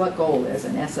 That's what GOAL is,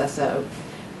 an SSO.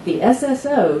 The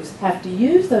SSOs have to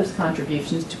use those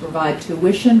contributions to provide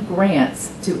tuition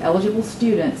grants to eligible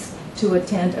students to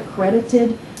attend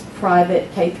accredited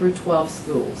private K through 12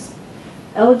 schools.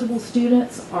 Eligible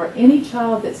students are any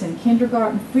child that's in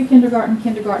kindergarten, pre-kindergarten,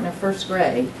 kindergarten, or first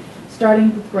grade.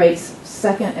 Starting with grades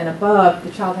 2nd and above,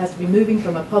 the child has to be moving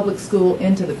from a public school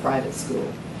into the private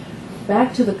school.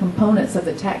 Back to the components of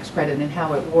the tax credit and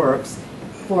how it works.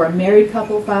 For a married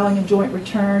couple filing a joint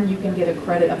return, you can get a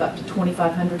credit of up to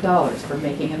 $2,500 for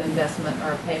making an investment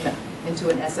or a payment into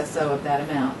an SSO of that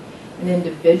amount. An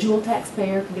individual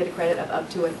taxpayer can get a credit of up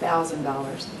to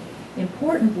 $1,000.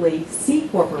 Importantly, C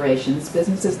corporations,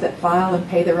 businesses that file and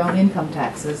pay their own income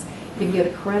taxes, can get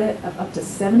a credit of up to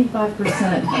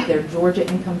 75% of their Georgia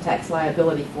income tax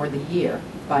liability for the year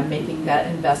by making that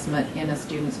investment in a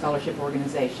student scholarship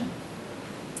organization.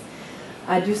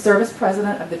 I do serve as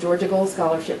president of the Georgia Gold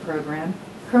Scholarship Program.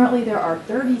 Currently, there are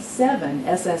 37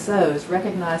 SSOs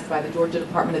recognized by the Georgia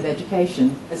Department of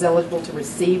Education as eligible to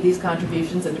receive these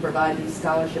contributions and to provide these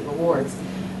scholarship awards.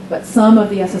 But some of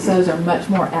the SSOs are much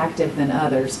more active than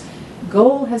others.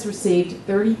 Gold has received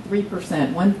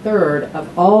 33%, 1/3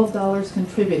 of all dollars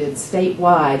contributed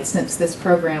statewide since this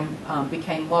program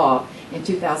became law in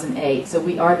 2008. So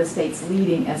we are the state's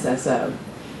leading SSO.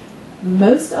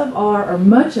 Much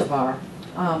of our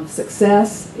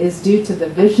success is due to the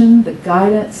vision, the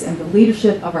guidance, and the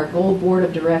leadership of our Gold Board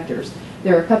of Directors.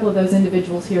 There are a couple of those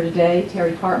individuals here today.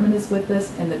 Terry Hartman is with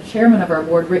us, and the chairman of our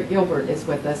board, Rick Gilbert, is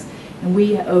with us. And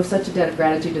we owe such a debt of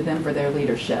gratitude to them for their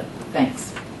leadership.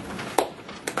 Thanks.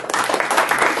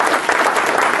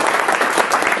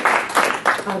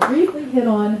 I'll briefly hit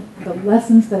on the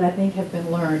lessons that I think have been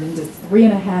learned in just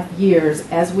 3.5 years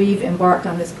as we've embarked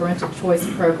on this parental choice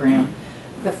program.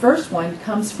 The first one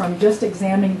comes from just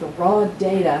examining the raw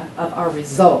data of our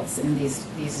results in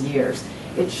these years.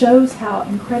 It shows how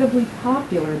incredibly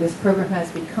popular this program has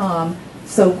become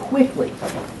so quickly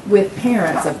with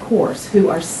parents, of course, who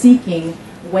are seeking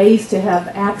ways to have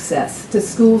access to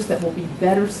schools that will be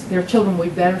better, their children will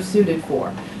be better suited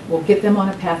for, will get them on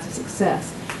a path to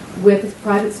success. With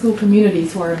private school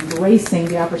communities who are embracing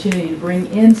the opportunity to bring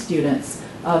in students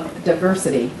of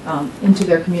diversity into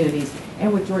their communities,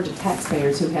 and with Georgia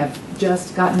taxpayers who have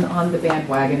just gotten on the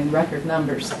bandwagon in record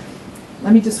numbers.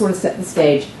 Let me just sort of set the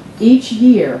stage. Each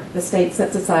year, the state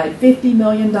sets aside $50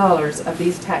 million of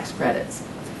these tax credits.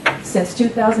 Since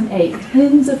 2008,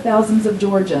 tens of thousands of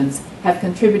Georgians have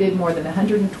contributed more than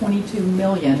 $122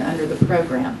 million under the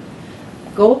program.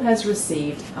 Gold has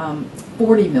received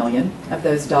 $40 million of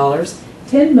those dollars.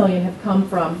 $10 million have come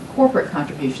from corporate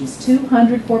contributions.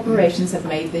 200 corporations have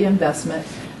made the investment,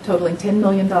 totaling $10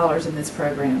 million in this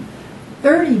program.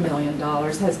 $30 million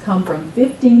has come from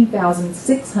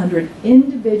 15,600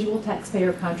 individual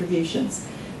taxpayer contributions.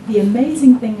 The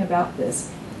amazing thing about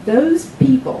this, those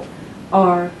people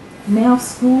are now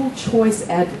school choice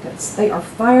advocates. They are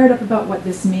fired up about what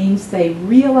this means. They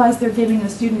realize they're giving a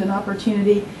student an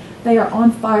opportunity. They are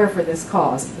on fire for this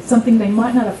cause. It's something they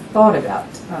might not have thought about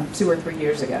 2 or 3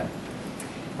 years ago.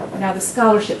 Now the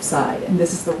scholarship side, and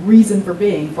this is the reason for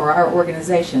being for our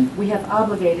organization, we have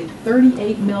obligated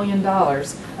 $38 million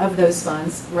of those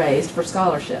funds raised for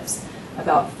scholarships.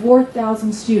 About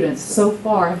 4,000 students so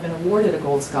far have been awarded a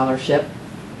gold scholarship.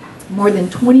 More than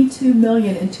 $22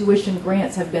 million in tuition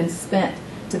grants have been spent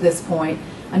to this point.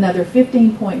 Another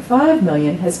 $15.5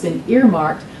 million has been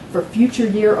earmarked for future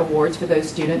year awards for those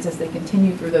students as they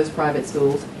continue through those private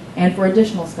schools, and for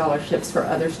additional scholarships for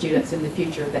other students in the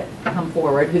future that come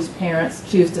forward whose parents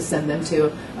choose to send them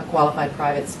to a qualified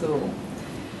private school.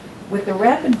 With the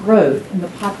rapid growth in the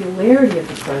popularity of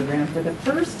the program, for the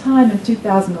first time in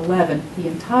 2011, the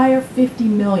entire $50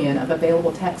 million of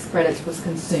available tax credits was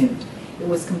consumed. It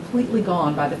was completely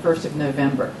gone by the 1st of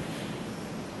November.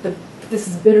 This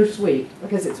is bittersweet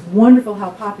because it's wonderful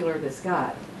how popular this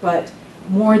got, but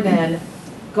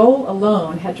Goal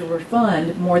alone had to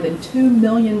refund more than $2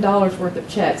 million worth of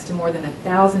checks to more than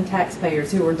 1,000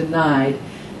 taxpayers who were denied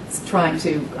trying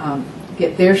to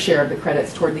get their share of the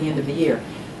credits toward the end of the year.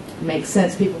 It makes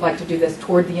sense, people like to do this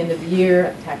toward the end of the year,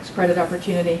 a tax credit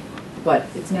opportunity, but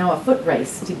it's now a foot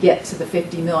race to get to the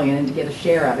 $50 million and to get a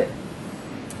share of it.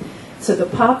 So the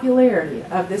popularity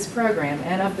of this program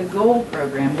and of the GOAL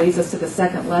program leads us to the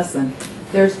second lesson.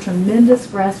 There's tremendous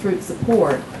grassroots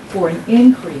support for an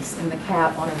increase in the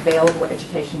cap on available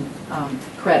education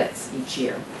credits each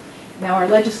year. Now, our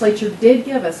legislature did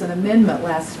give us an amendment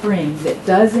last spring that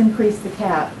does increase the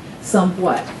cap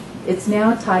somewhat. It's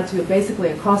now tied to basically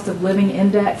a cost of living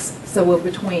index, so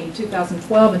between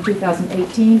 2012 and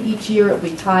 2018, each year it will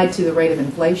be tied to the rate of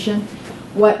inflation.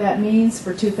 What that means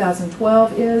for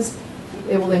 2012 is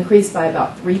it will increase by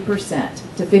about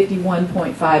 3% to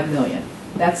 $51.5 million.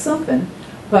 That's something,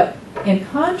 but in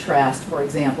contrast, for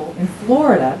example, in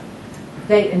Florida,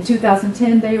 in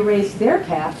 2010, they raised their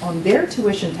cap on their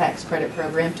tuition tax credit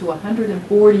program to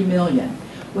 $140 million,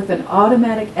 with an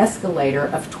automatic escalator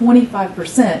of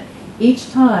 25% each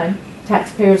time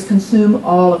taxpayers consume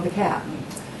all of the cap.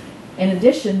 In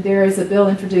addition, there is a bill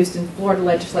introduced in Florida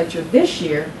legislature this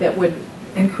year that would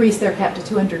increase their cap to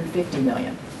 $250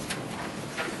 million.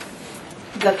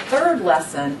 The third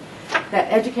lesson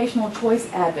that educational choice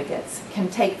advocates can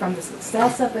take from the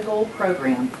success of the GOAL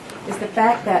program is the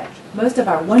fact that most of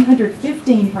our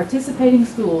 115 participating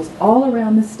schools all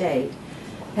around the state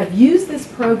have used this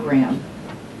program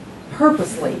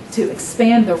purposely to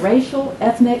expand the racial,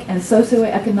 ethnic, and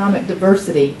socioeconomic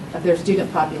diversity of their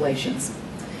student populations.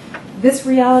 This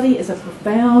reality is a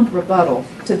profound rebuttal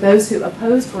to those who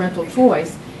oppose parental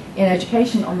choice in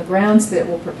education on the grounds that it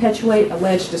will perpetuate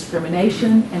alleged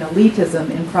discrimination and elitism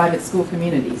in private school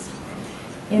communities.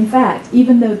 In fact,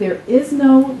 even though there is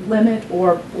no limit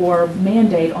or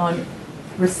mandate on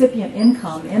recipient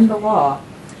income in the law,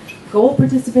 GOAL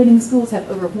participating schools have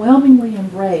overwhelmingly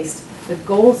embraced the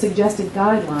GOAL suggested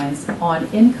guidelines on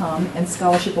income and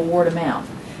scholarship award amount.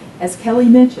 As Kelly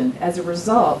mentioned, as a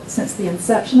result, since the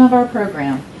inception of our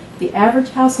program, the average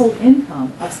household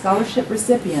income of scholarship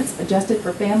recipients adjusted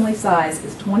for family size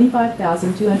is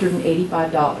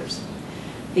 $25,285.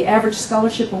 The average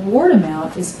scholarship award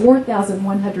amount is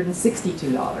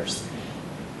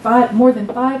 $4,162, more than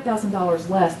 $5,000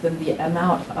 less than the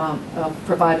amount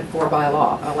provided for by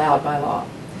law, allowed by law.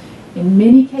 In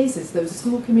many cases, those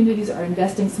school communities are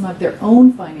investing some of their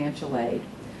own financial aid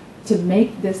to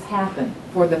make this happen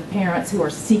for the parents who are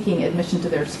seeking admission to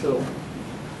their school.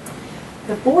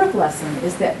 The fourth lesson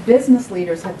is that business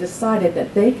leaders have decided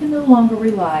that they can no longer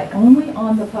rely only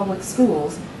on the public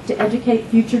schools to educate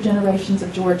future generations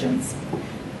of Georgians.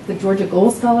 The Georgia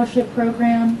Gold Scholarship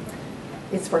Program,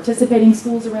 its participating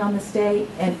schools around the state,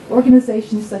 and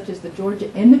organizations such as the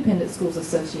Georgia Independent Schools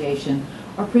Association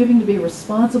are proving to be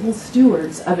responsible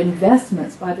stewards of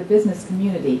investments by the business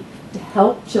community to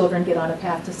help children get on a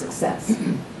path to success.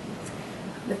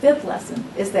 The fifth lesson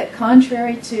is that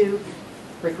contrary to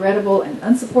regrettable and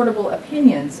unsupportable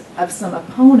opinions of some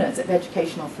opponents of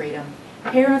educational freedom,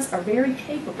 parents are very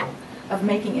capable of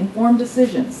making informed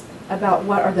decisions about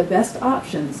what are the best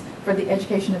options for the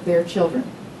education of their children.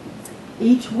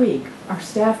 Each week, our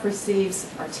staff receives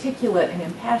articulate and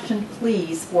impassioned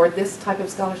pleas for this type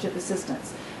of scholarship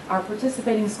assistance. Our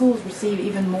participating schools receive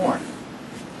even more.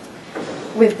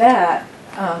 With that,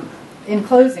 in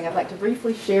closing, I'd like to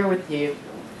briefly share with you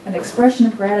an expression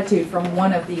of gratitude from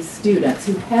one of these students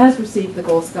who has received the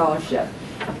Gold Scholarship.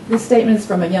 This statement is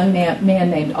from a young man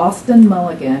named Austin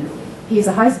Mulligan. He's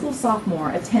a high school sophomore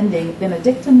attending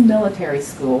Benedictine Military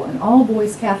School, an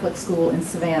all-boys Catholic school in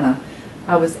Savannah.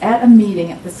 I was at a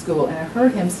meeting at the school and I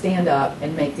heard him stand up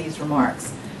and make these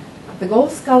remarks. The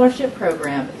Gold Scholarship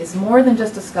Program is more than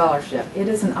just a scholarship. It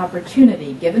is an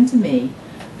opportunity given to me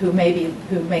who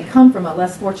may come from a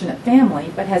less fortunate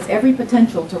family but has every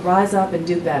potential to rise up and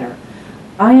do better.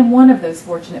 I am one of those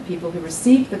fortunate people who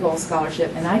received the Gold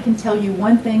Scholarship, and I can tell you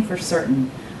one thing for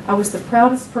certain. I was the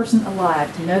proudest person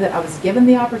alive to know that I was given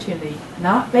the opportunity,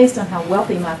 not based on how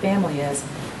wealthy my family is,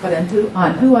 but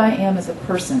on who I am as a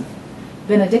person.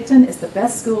 Benedictine is the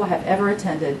best school I have ever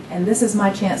attended, and this is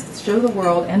my chance to show the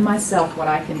world and myself what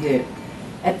I can do.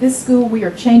 At this school, we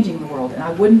are changing the world, and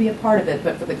I wouldn't be a part of it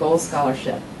but for the Gold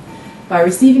Scholarship. By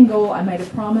receiving Gold, I made a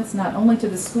promise not only to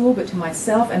the school but to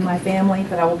myself and my family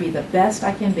that I will be the best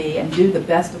I can be and do the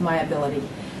best of my ability.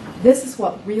 This is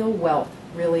what real wealth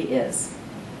really is.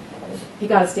 He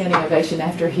got a standing ovation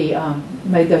after he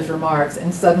made those remarks,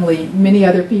 and suddenly many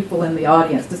other people in the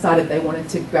audience decided they wanted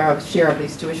to grab a share of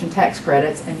these tuition tax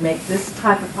credits and make this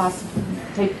type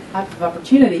of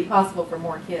opportunity possible for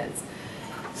more kids.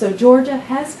 So Georgia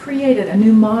has created a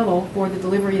new model for the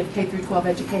delivery of K-12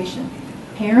 education.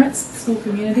 Parents, school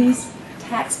communities,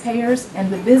 taxpayers,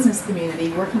 and the business community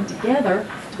working together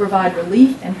to provide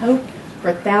relief and hope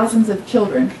for thousands of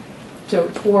children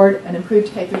toward an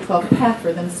improved K-12 path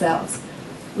for themselves.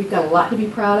 We've got a lot to be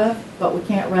proud of, but we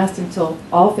can't rest until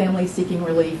all families seeking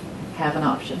relief have an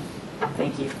option.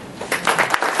 Thank you.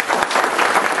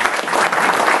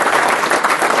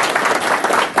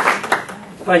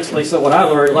 Thanks, Lisa. What I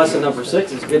learned, lesson number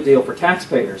 6, is a good deal for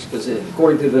taxpayers, because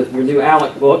according to your new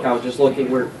ALEC book, I was just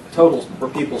looking where total for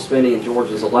people spending in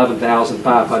Georgia is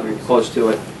 $11,500, close to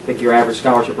it. I think your average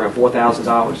scholarship around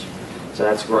 $4,000. So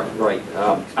that's great.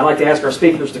 I'd like to ask our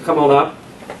speakers to come on up.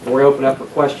 We're open up for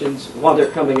questions. While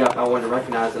they're coming up, I want to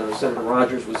recognize that Senator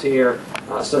Rogers was here,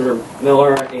 Senator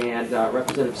Miller, and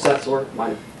Representative Setzler.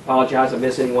 I apologize if I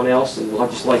miss anyone else. In the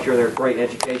legislature, they're great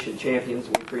education champions.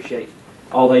 We appreciate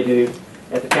all they do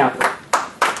at the Capitol.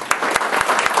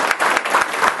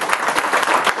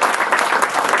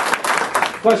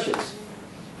 Questions?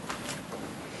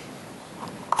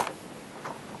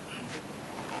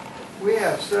 We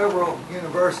have several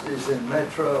universities in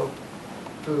Metro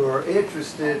who are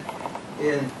interested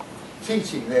in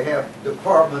teaching. They have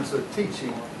departments of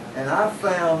teaching, and I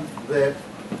found that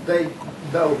they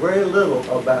know very little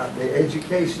about the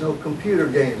educational computer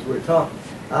games we're talking.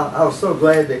 I was so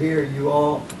glad to hear you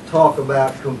all talk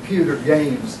about computer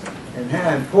games and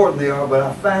how important they are, but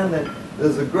I found that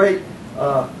there's a great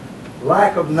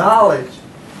lack of knowledge.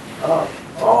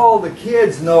 All the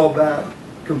kids know about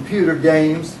computer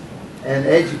games and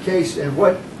education and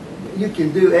what you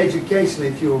can do educationally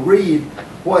if you'll read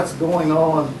what's going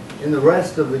on in the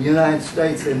rest of the United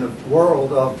States and the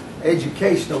world of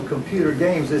educational computer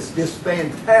games. It's just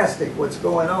fantastic what's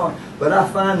going on, but I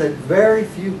find that very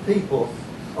few people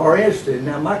are interested.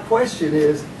 Now my question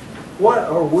is, what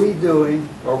are we doing,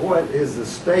 or what is the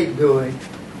state doing,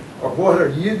 or what are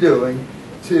you doing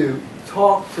to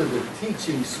talk to the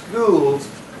teaching schools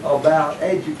about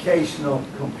educational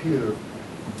computer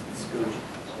schools?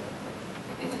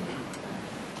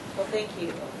 Well, thank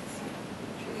you.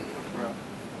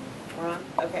 We're on?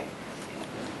 Okay.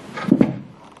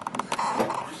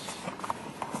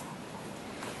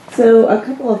 So a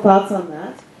couple of thoughts on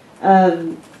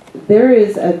that. There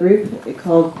is a group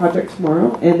called Project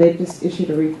Tomorrow, and they just issued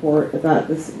a report about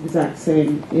this exact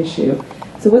same issue.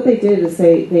 So what they did is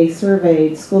they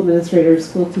surveyed school administrators,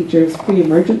 school teachers,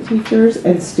 pre-emergent teachers,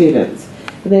 and students.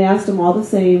 And they asked them all the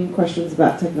same questions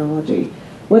about technology.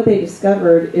 What they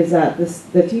discovered is that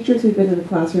the teachers who've been in the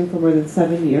classroom for more than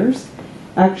 7 years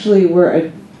actually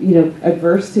were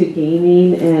adverse to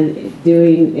gaming and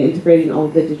integrating all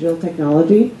of the digital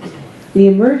technology. The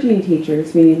emerging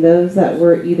teachers, meaning those that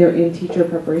were either in teacher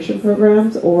preparation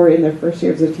programs or in their first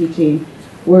years of teaching,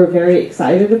 were very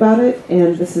excited about it.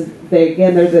 And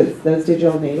they're those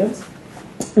digital natives.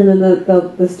 And then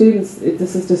the students,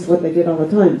 this is just what they did all the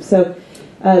time. So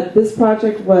this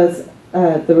project was,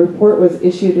 the report was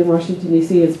issued in Washington,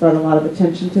 D.C. It's brought a lot of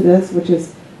attention to this, which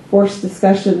is forced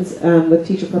discussions with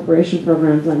teacher preparation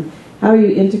programs on how are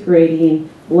you integrating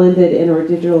blended and or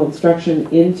digital instruction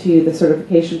into the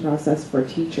certification process for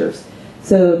teachers.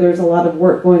 So there's a lot of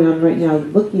work going on right now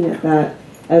looking at that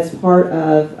as part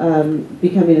of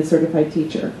becoming a certified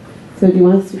teacher. So do you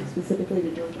want to speak specifically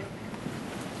to Georgia?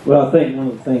 Well, I think one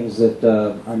of the things that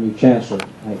our new chancellor,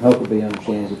 Hank Huckabee,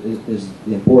 understands is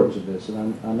the importance of this.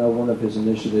 And I know one of his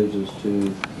initiatives is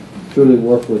to truly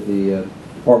work with the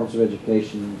departments of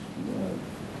education,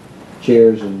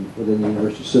 chairs, and within the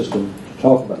university system to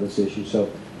talk about this issue.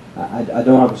 So I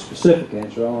don't have a specific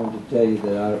answer. I wanted to tell you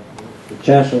that the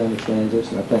chancellor understands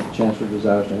this, and I think the chancellor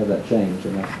desires to have that change.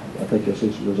 And I think you'll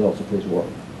see some results of his work.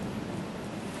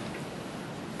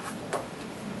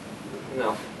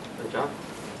 No. John?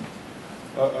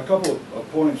 A couple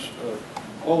of points.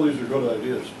 All these are good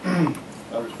ideas.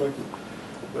 I respect it.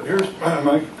 But here's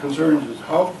my concerns is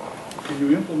how can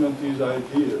you implement these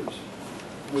ideas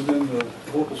within the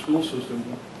local school system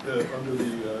under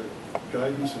the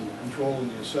guidance and control and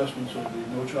the assessments of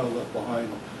the No Child Left Behind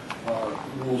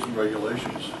rules and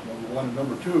regulations, number one. And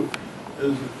number two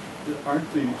is,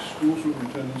 aren't the school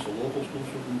superintendents, the local school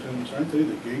superintendents, aren't they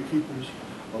the gatekeepers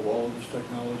of all of this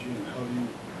technology, and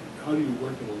how do you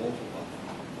work at a local level?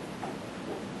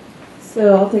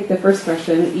 So I'll take the first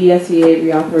question, ESEA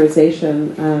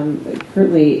reauthorization.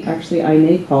 Currently, actually, I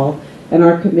NACAL, and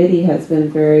our committee has been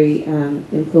very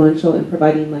influential in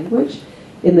providing language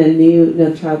in the new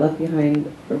No Child Left Behind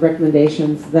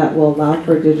recommendations that will allow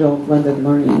for digital blended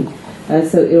learning.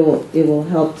 So it will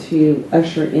help to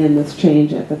usher in this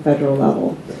change at the federal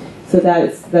level. So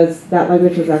that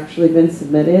language has actually been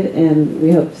submitted, and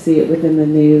we hope to see it within the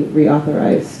new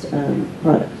reauthorized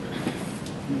product.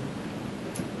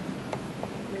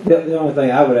 The only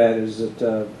thing I would add is that,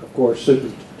 of course,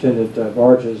 Superintendent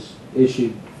Barge has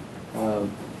issued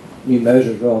new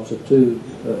measures relative to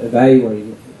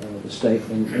evaluating the state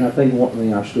and I think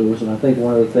in our schools. And I think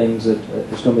one of the things that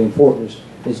is going to be important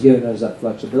is giving us that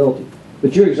flexibility.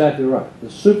 But you're exactly right.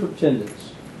 The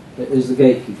superintendents is the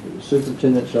gatekeeper. The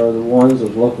superintendents are the ones,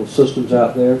 those local systems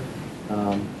out there,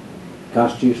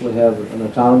 constitutionally have an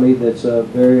autonomy that's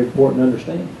very important to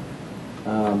understand.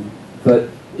 But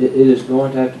it is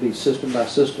going to have to be system by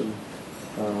system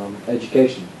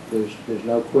education. There's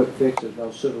no quick fix. There's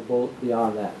no silver bullet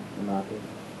beyond that, in my opinion.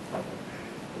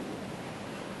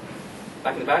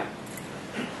 Back in the back.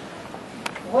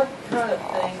 What kind of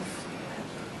things,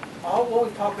 all what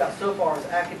we've talked about so far is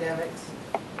academics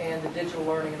and the digital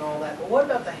learning and all that, but what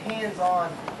about the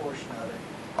hands-on portion of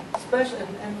it? Especially,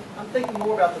 and I'm thinking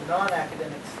more about the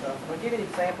non-academic stuff. I'll give you an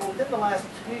example. Within the last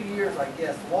 2 years, I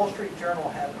guess, the Wall Street Journal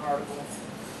had an article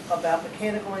about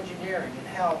mechanical engineering and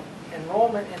how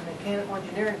enrollment in mechanical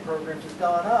engineering programs has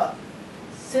gone up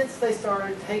since they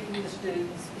started taking the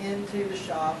students into the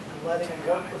shop and letting them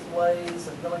work with lathes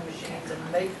and milling machines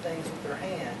and make things with their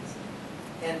hands.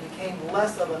 And it became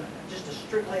less of just a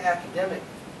strictly academic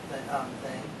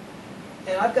thing.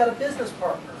 And I've got a business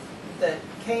partner that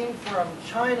came from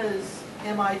China's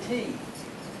MIT.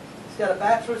 He's got a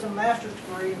bachelor's and master's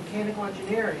degree in mechanical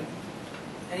engineering,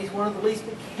 and he's one of the least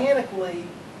mechanically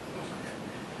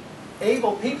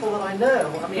able people that I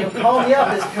know. I mean, he'll call me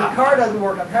up, his car doesn't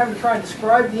work, I'm having to try and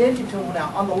describe the engine to him now.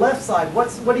 On the left side,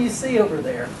 what do you see over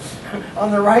there?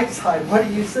 On the right side, what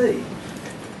do you see?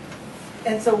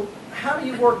 And so, how do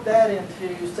you work that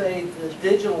into, say, the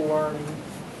digital learning,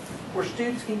 where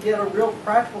students can get a real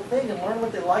practical thing and learn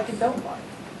what they like and don't like?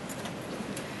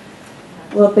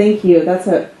 Well, thank you. That's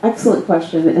an excellent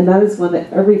question, and that is one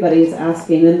that everybody is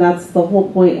asking, and that's the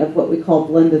whole point of what we call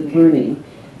blended learning.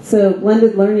 So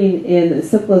blended learning in the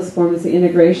simplest form is the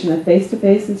integration of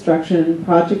face-to-face instruction,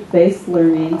 project-based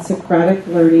learning, Socratic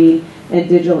learning, and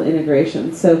digital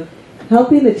integration. So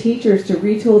helping the teachers to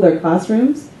retool their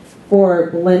classrooms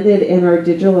for blended and or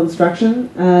digital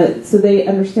instruction so they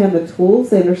understand the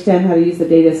tools, they understand how to use the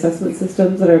data assessment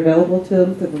systems that are available to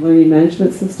them through the learning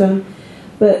management system.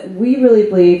 But we really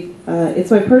believe, it's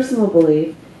my personal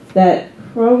belief, that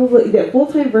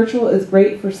full-time virtual is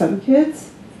great for some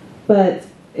kids, but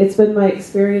it's been my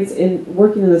experience in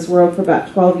working in this world for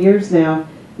about 12 years now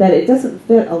that it doesn't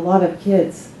fit a lot of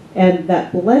kids. And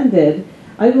that blended,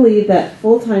 I believe that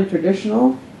full-time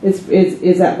traditional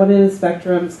is at one end of the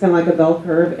spectrum. It's kind of like a bell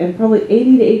curve, and probably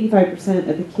 80 to 85%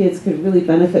 of the kids could really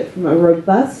benefit from a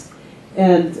robust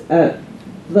and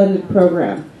blended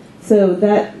program. So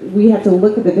that we have to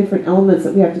look at the different elements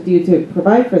that we have to do to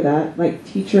provide for that, like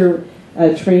teacher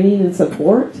training and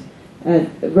support,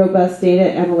 robust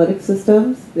data analytic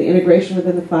systems, the integration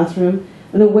within the classroom,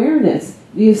 and awareness.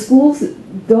 These schools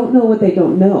don't know what they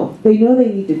don't know. They know they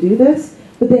need to do this,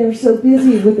 but they are so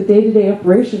busy with the day-to-day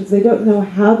operations, they don't know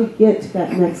how to get to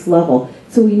that next level.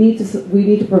 So we need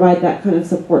to provide that kind of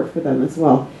support for them as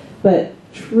well. But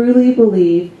truly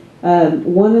believe,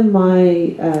 one of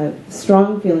my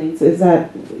strong feelings is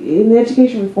that in the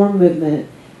education reform movement,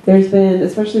 there's been,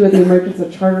 especially with the emergence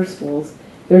of charter schools,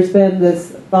 there's been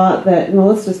this thought that, well,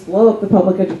 let's just blow up the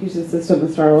public education system and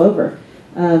start all over.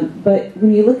 But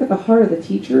when you look at the heart of the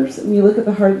teachers, when you look at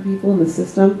the heart of the people in the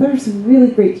system, there are some really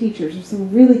great teachers. There's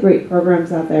some really great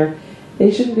programs out there.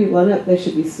 They shouldn't be blown up. They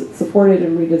should be supported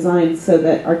and redesigned so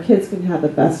that our kids can have the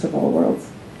best of all worlds.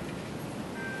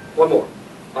 One more.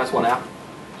 Last one out.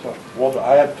 So, Walter,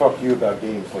 I have to talk to you about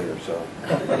games later.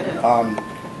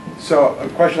 So a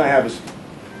question I have is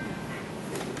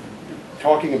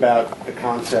talking about the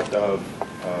concept of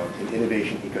an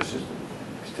innovation ecosystem.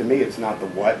 Because to me, it's not the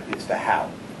what, it's the how.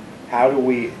 How do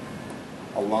we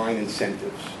align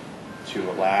incentives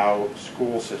to allow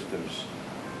school systems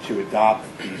to adopt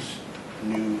these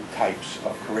new types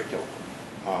of curriculum?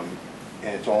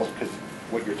 And it's all because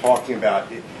what you're talking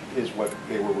about is what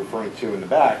they were referring to in the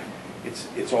back.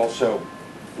 It's also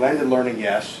blended learning,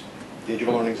 yes.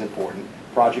 Digital learning is important.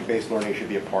 Project-based learning should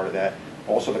be a part of that.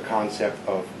 Also the concept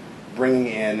of bringing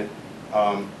in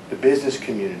the business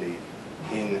community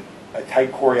in a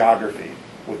tight choreography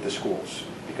with the schools.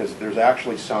 Because there's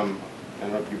actually some, I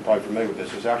don't know if you're probably familiar with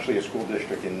this, there's actually a school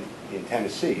district in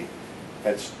Tennessee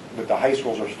that's, with the high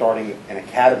schools, are starting an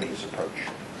academies approach,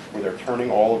 where they're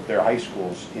turning all of their high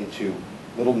schools into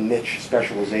little niche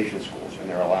specialization schools, and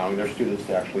they're allowing their students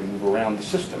to actually move around the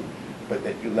system, but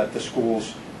that you let the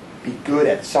schools be good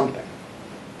at something.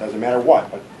 Doesn't matter what,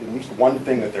 but at least one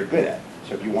thing that they're good at.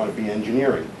 So if you want to be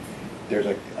engineering, there's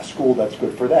a school that's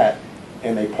good for that,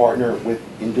 and they partner with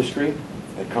industry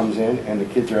that comes in, and the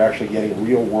kids are actually getting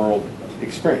real world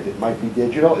experience. It might be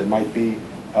digital, it might be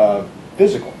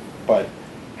physical, but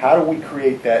how do we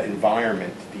create that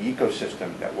environment, the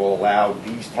ecosystem, that will allow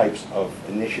these types of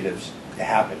initiatives to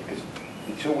happen? Because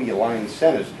until we align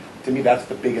incentives, to me that's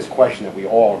the biggest question that we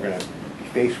all are going to be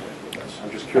faced with this.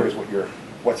 I'm just curious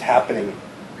what's happening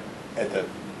at the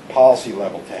policy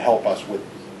level to help us with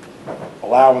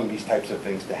allowing these types of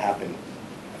things to happen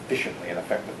efficiently and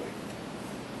effectively.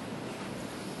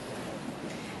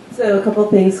 So a couple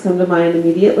of things come to mind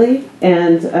immediately,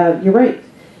 and you're right.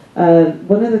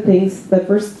 One of the things, the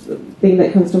first thing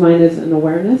that comes to mind is an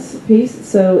awareness piece.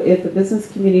 So if the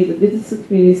business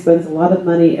community spends a lot of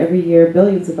money every year,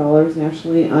 billions of dollars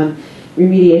nationally, on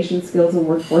remediation skills and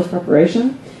workforce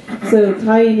preparation. So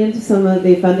tying into some of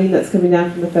the funding that's coming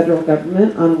down from the federal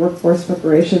government on workforce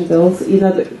preparation bills, you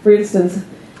know, for instance,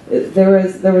 there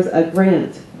was a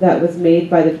grant that was made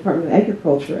by the Department of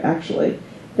Agriculture, actually,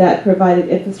 that provided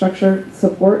infrastructure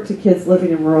support to kids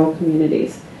living in rural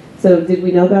communities. So did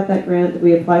we know about that grant? Did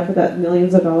we apply for that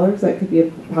millions of dollars? That could be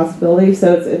a possibility.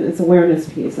 So it's an awareness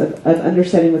piece of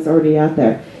understanding what's already out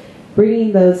there.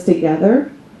 Bringing those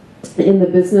together in the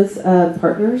business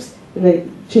partners. The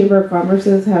Chamber of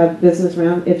Commerce's have business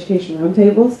education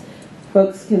roundtables.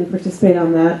 Folks can participate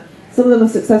on that. Some of the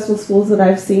most successful schools that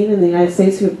I've seen in the United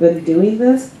States who have been doing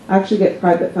this actually get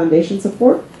private foundation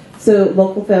support. So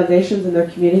local foundations in their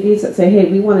communities that say,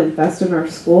 hey, we want to invest in our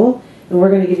school, and we're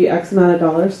going to give you X amount of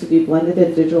dollars to do blended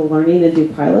in digital learning and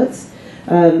do pilots.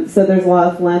 So there's a lot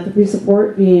of philanthropy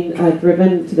support being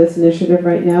driven to this initiative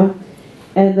right now.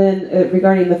 And then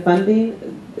regarding the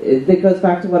funding, it goes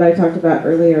back to what I talked about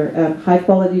earlier, high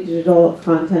quality digital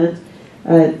content,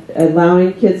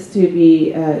 allowing kids to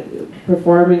be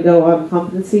perform and go on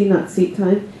competency, not seat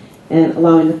time, and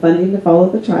allowing the funding to follow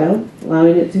the child,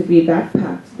 allowing it to be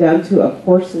backpacked down to a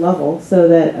course level so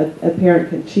that a parent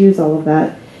can choose all of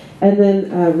that. And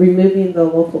then removing the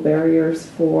local barriers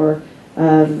for,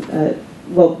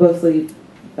 well, mostly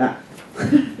that.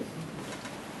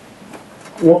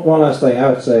 One last thing I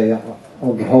would say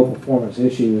on the whole performance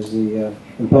issue is the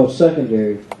in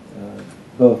post-secondary,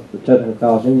 both the technical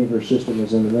college and university system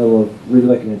is in the middle of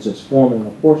relooking at its formula.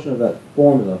 And a portion of that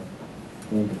formula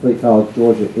in Complete College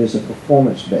Georgia is a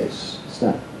performance base. It's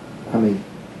not how many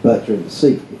butts are in the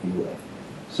seat, if you will.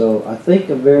 So I think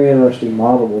a very interesting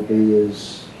model will be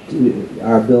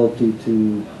our ability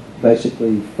to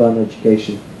basically fund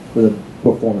education with a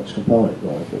performance component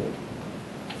going forward.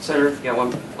 Senator, you got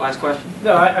one last question?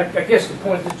 No, I guess the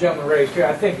point this gentleman raised here,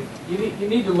 I think you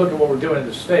need to look at what we're doing in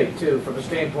the state, too, from the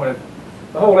standpoint of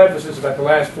the whole emphasis about the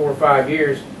last 4 or 5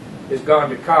 years has gone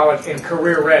to college and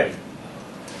career ready.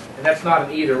 And that's not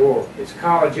an either or. It's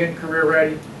college and career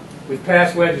ready. We've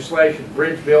passed legislation,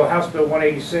 Bridge Bill, House Bill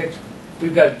 186.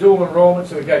 We've got dual enrollment,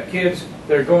 so we've got kids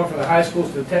that are going from the high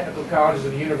schools to the technical colleges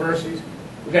and the universities.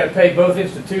 We've got to pay both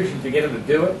institutions to get them to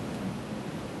do it.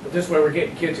 But this way we're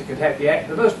getting kids that can have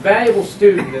the most valuable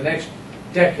student in the next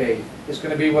decade is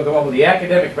going to be the one with the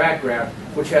academic background,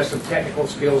 which has some technical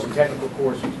skills and technical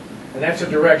courses. And that's the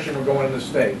direction we're going in the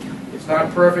state. It's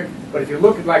not perfect, but if you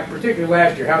look at, like, particularly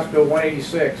last year, House Bill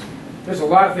 186, there's a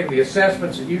lot of things, the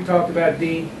assessments that you talked about,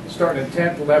 Dean, starting in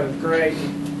 10th, 11th grade.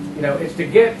 You know, it's to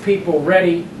get people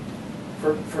ready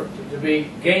to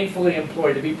be gainfully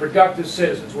employed, to be productive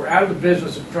citizens. We're out of the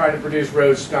business of trying to produce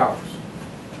Rhodes Scholars.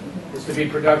 It's to be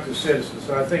productive citizens.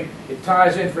 So I think it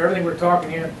ties in for everything we're talking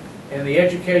here. And the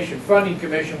Education Funding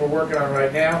Commission we're working on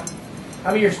right now.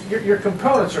 I mean, your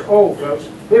components are old, folks.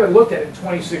 We haven't looked at it in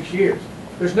 26 years.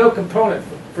 There's no component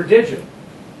for digital.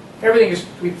 Everything is,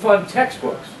 we fund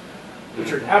textbooks,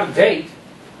 which are out of date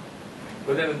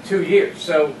within 2 years.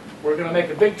 So we're going to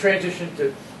make a big transition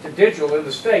to digital in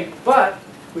the state, but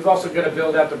we've also got to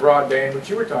build out the broadband, which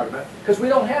you were talking about, because we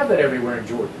don't have that everywhere in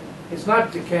Georgia. It's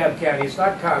not DeKalb County, it's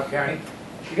not Cobb County.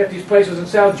 You got these places in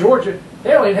South Georgia,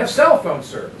 they don't even have cell phone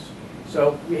service.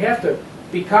 So we have to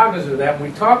be cognizant of that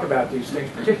when we talk about these things,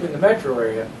 particularly in the metro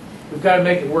area. We've got to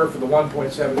make it work for the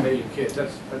 1.7 million kids.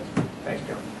 Thanks,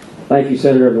 John. Thank you,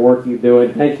 Senator, for the work you're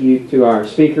doing. Thank you to our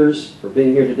speakers for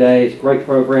being here today. It's a great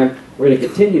program. We're going to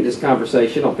continue this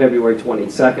conversation on February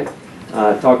 22nd.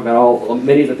 Talk about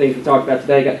many of the things we talked about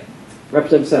today. Got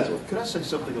Representative Sessler. Could I say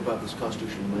something about this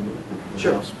constitutional amendment?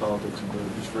 Sure. House politics and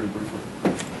just very briefly.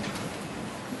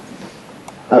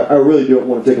 I really don't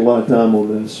want to take a lot of time on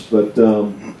this, but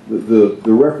the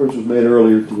reference was made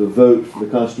earlier to the vote for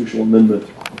the constitutional amendment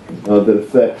that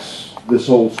affects this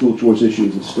whole school choice issue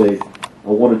as a state. I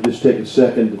want to just take a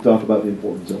second to talk about the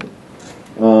importance of it.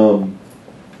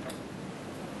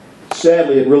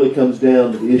 Sadly, it really comes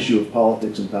down to the issue of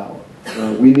politics and power.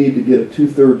 We need to get a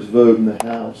 2/3 vote in the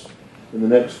House in the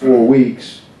next 4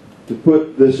 weeks to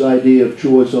put this idea of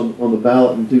choice on the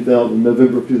ballot in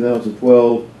November of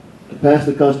 2012, to pass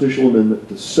the constitutional amendment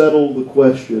to settle the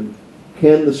question,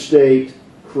 can the state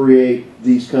create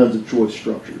these kinds of choice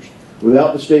structures?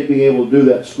 Without the state being able to do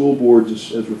that, school boards,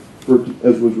 as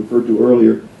was referred to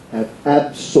earlier, have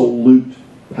absolute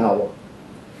power.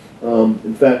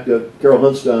 In fact, Carol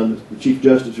Hunstein, the Chief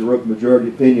Justice who wrote the majority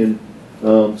opinion,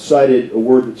 cited a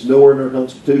word that's nowhere in our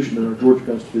Constitution, in our Georgia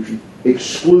Constitution,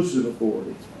 exclusive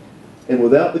authority. And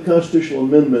without the constitutional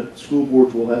amendment, school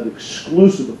boards will have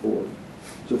exclusive authority.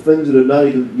 So things that have not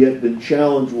even yet been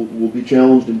challenged will be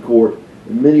challenged in court.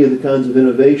 And many of the kinds of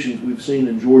innovations we've seen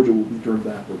in Georgia will be turned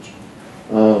backwards.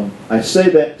 I say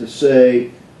that to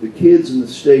say the kids in the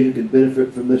state who can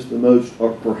benefit from this the most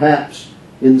are perhaps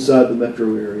inside the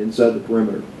metro area, inside the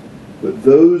perimeter. But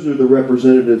those are the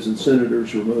representatives and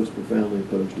senators who are most profoundly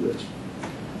opposed to this.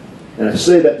 And I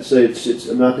say that to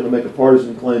say I'm not going to make a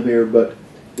partisan claim here, but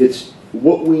it's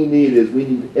what we need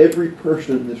every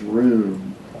person in this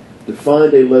room to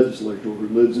find a legislator who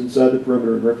lives inside the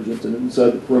perimeter and represents an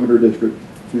inside the perimeter district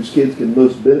whose kids can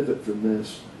most benefit from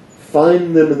this.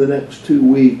 Find them in the next 2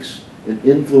 weeks and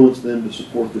influence them to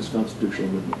support this constitutional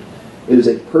amendment. It is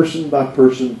a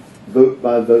person-by-person,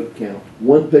 vote-by-vote count.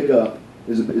 One pickup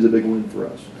is a big win for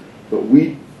us. But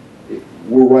we're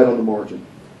right on the margin.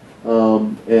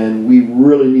 And we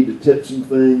really need to tip some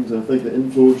things. And I think the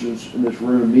influencers in this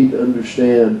room need to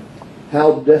understand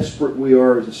how desperate we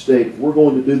are as a state. If we're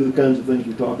going to do the kinds of things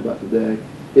we talked about today,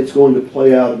 it's going to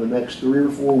play out in the next 3 or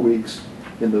 4 weeks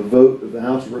in the vote of the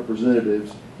House of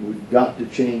Representatives. And we've got to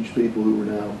change people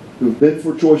who've been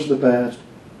for choice in the past,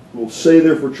 who will say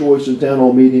they're for choice in town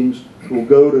hall meetings, who will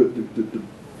go to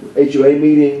HOA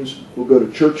meetings, will go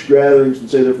to church gatherings and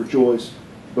say they're for choice,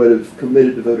 but have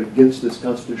committed to vote against this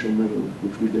constitutional amendment,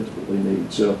 which we desperately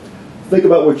need. So think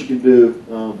about what you can do.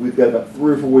 We've got about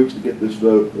 3 or 4 weeks to get this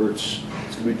vote, or it's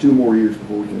going to be 2 more years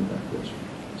before we can impact this.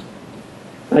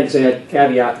 Thanks, Ed.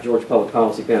 Caveat, Georgia Public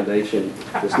Policy Foundation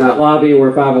does not lobby.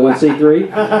 We're a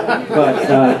 501c3. But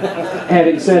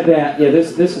having said that,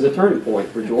 this is a turning point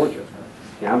for Georgia.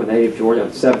 I'm a native Georgian.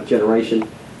 I'm the 7th generation.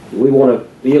 Do we want to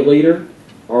be a leader,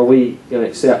 or are we going to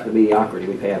accept the mediocrity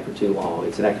we've had for too long?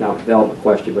 It's an economic development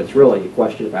question, but it's really a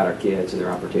question about our kids and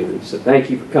their opportunities. So thank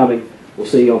you for coming. We'll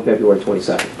see you on February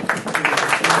 22nd.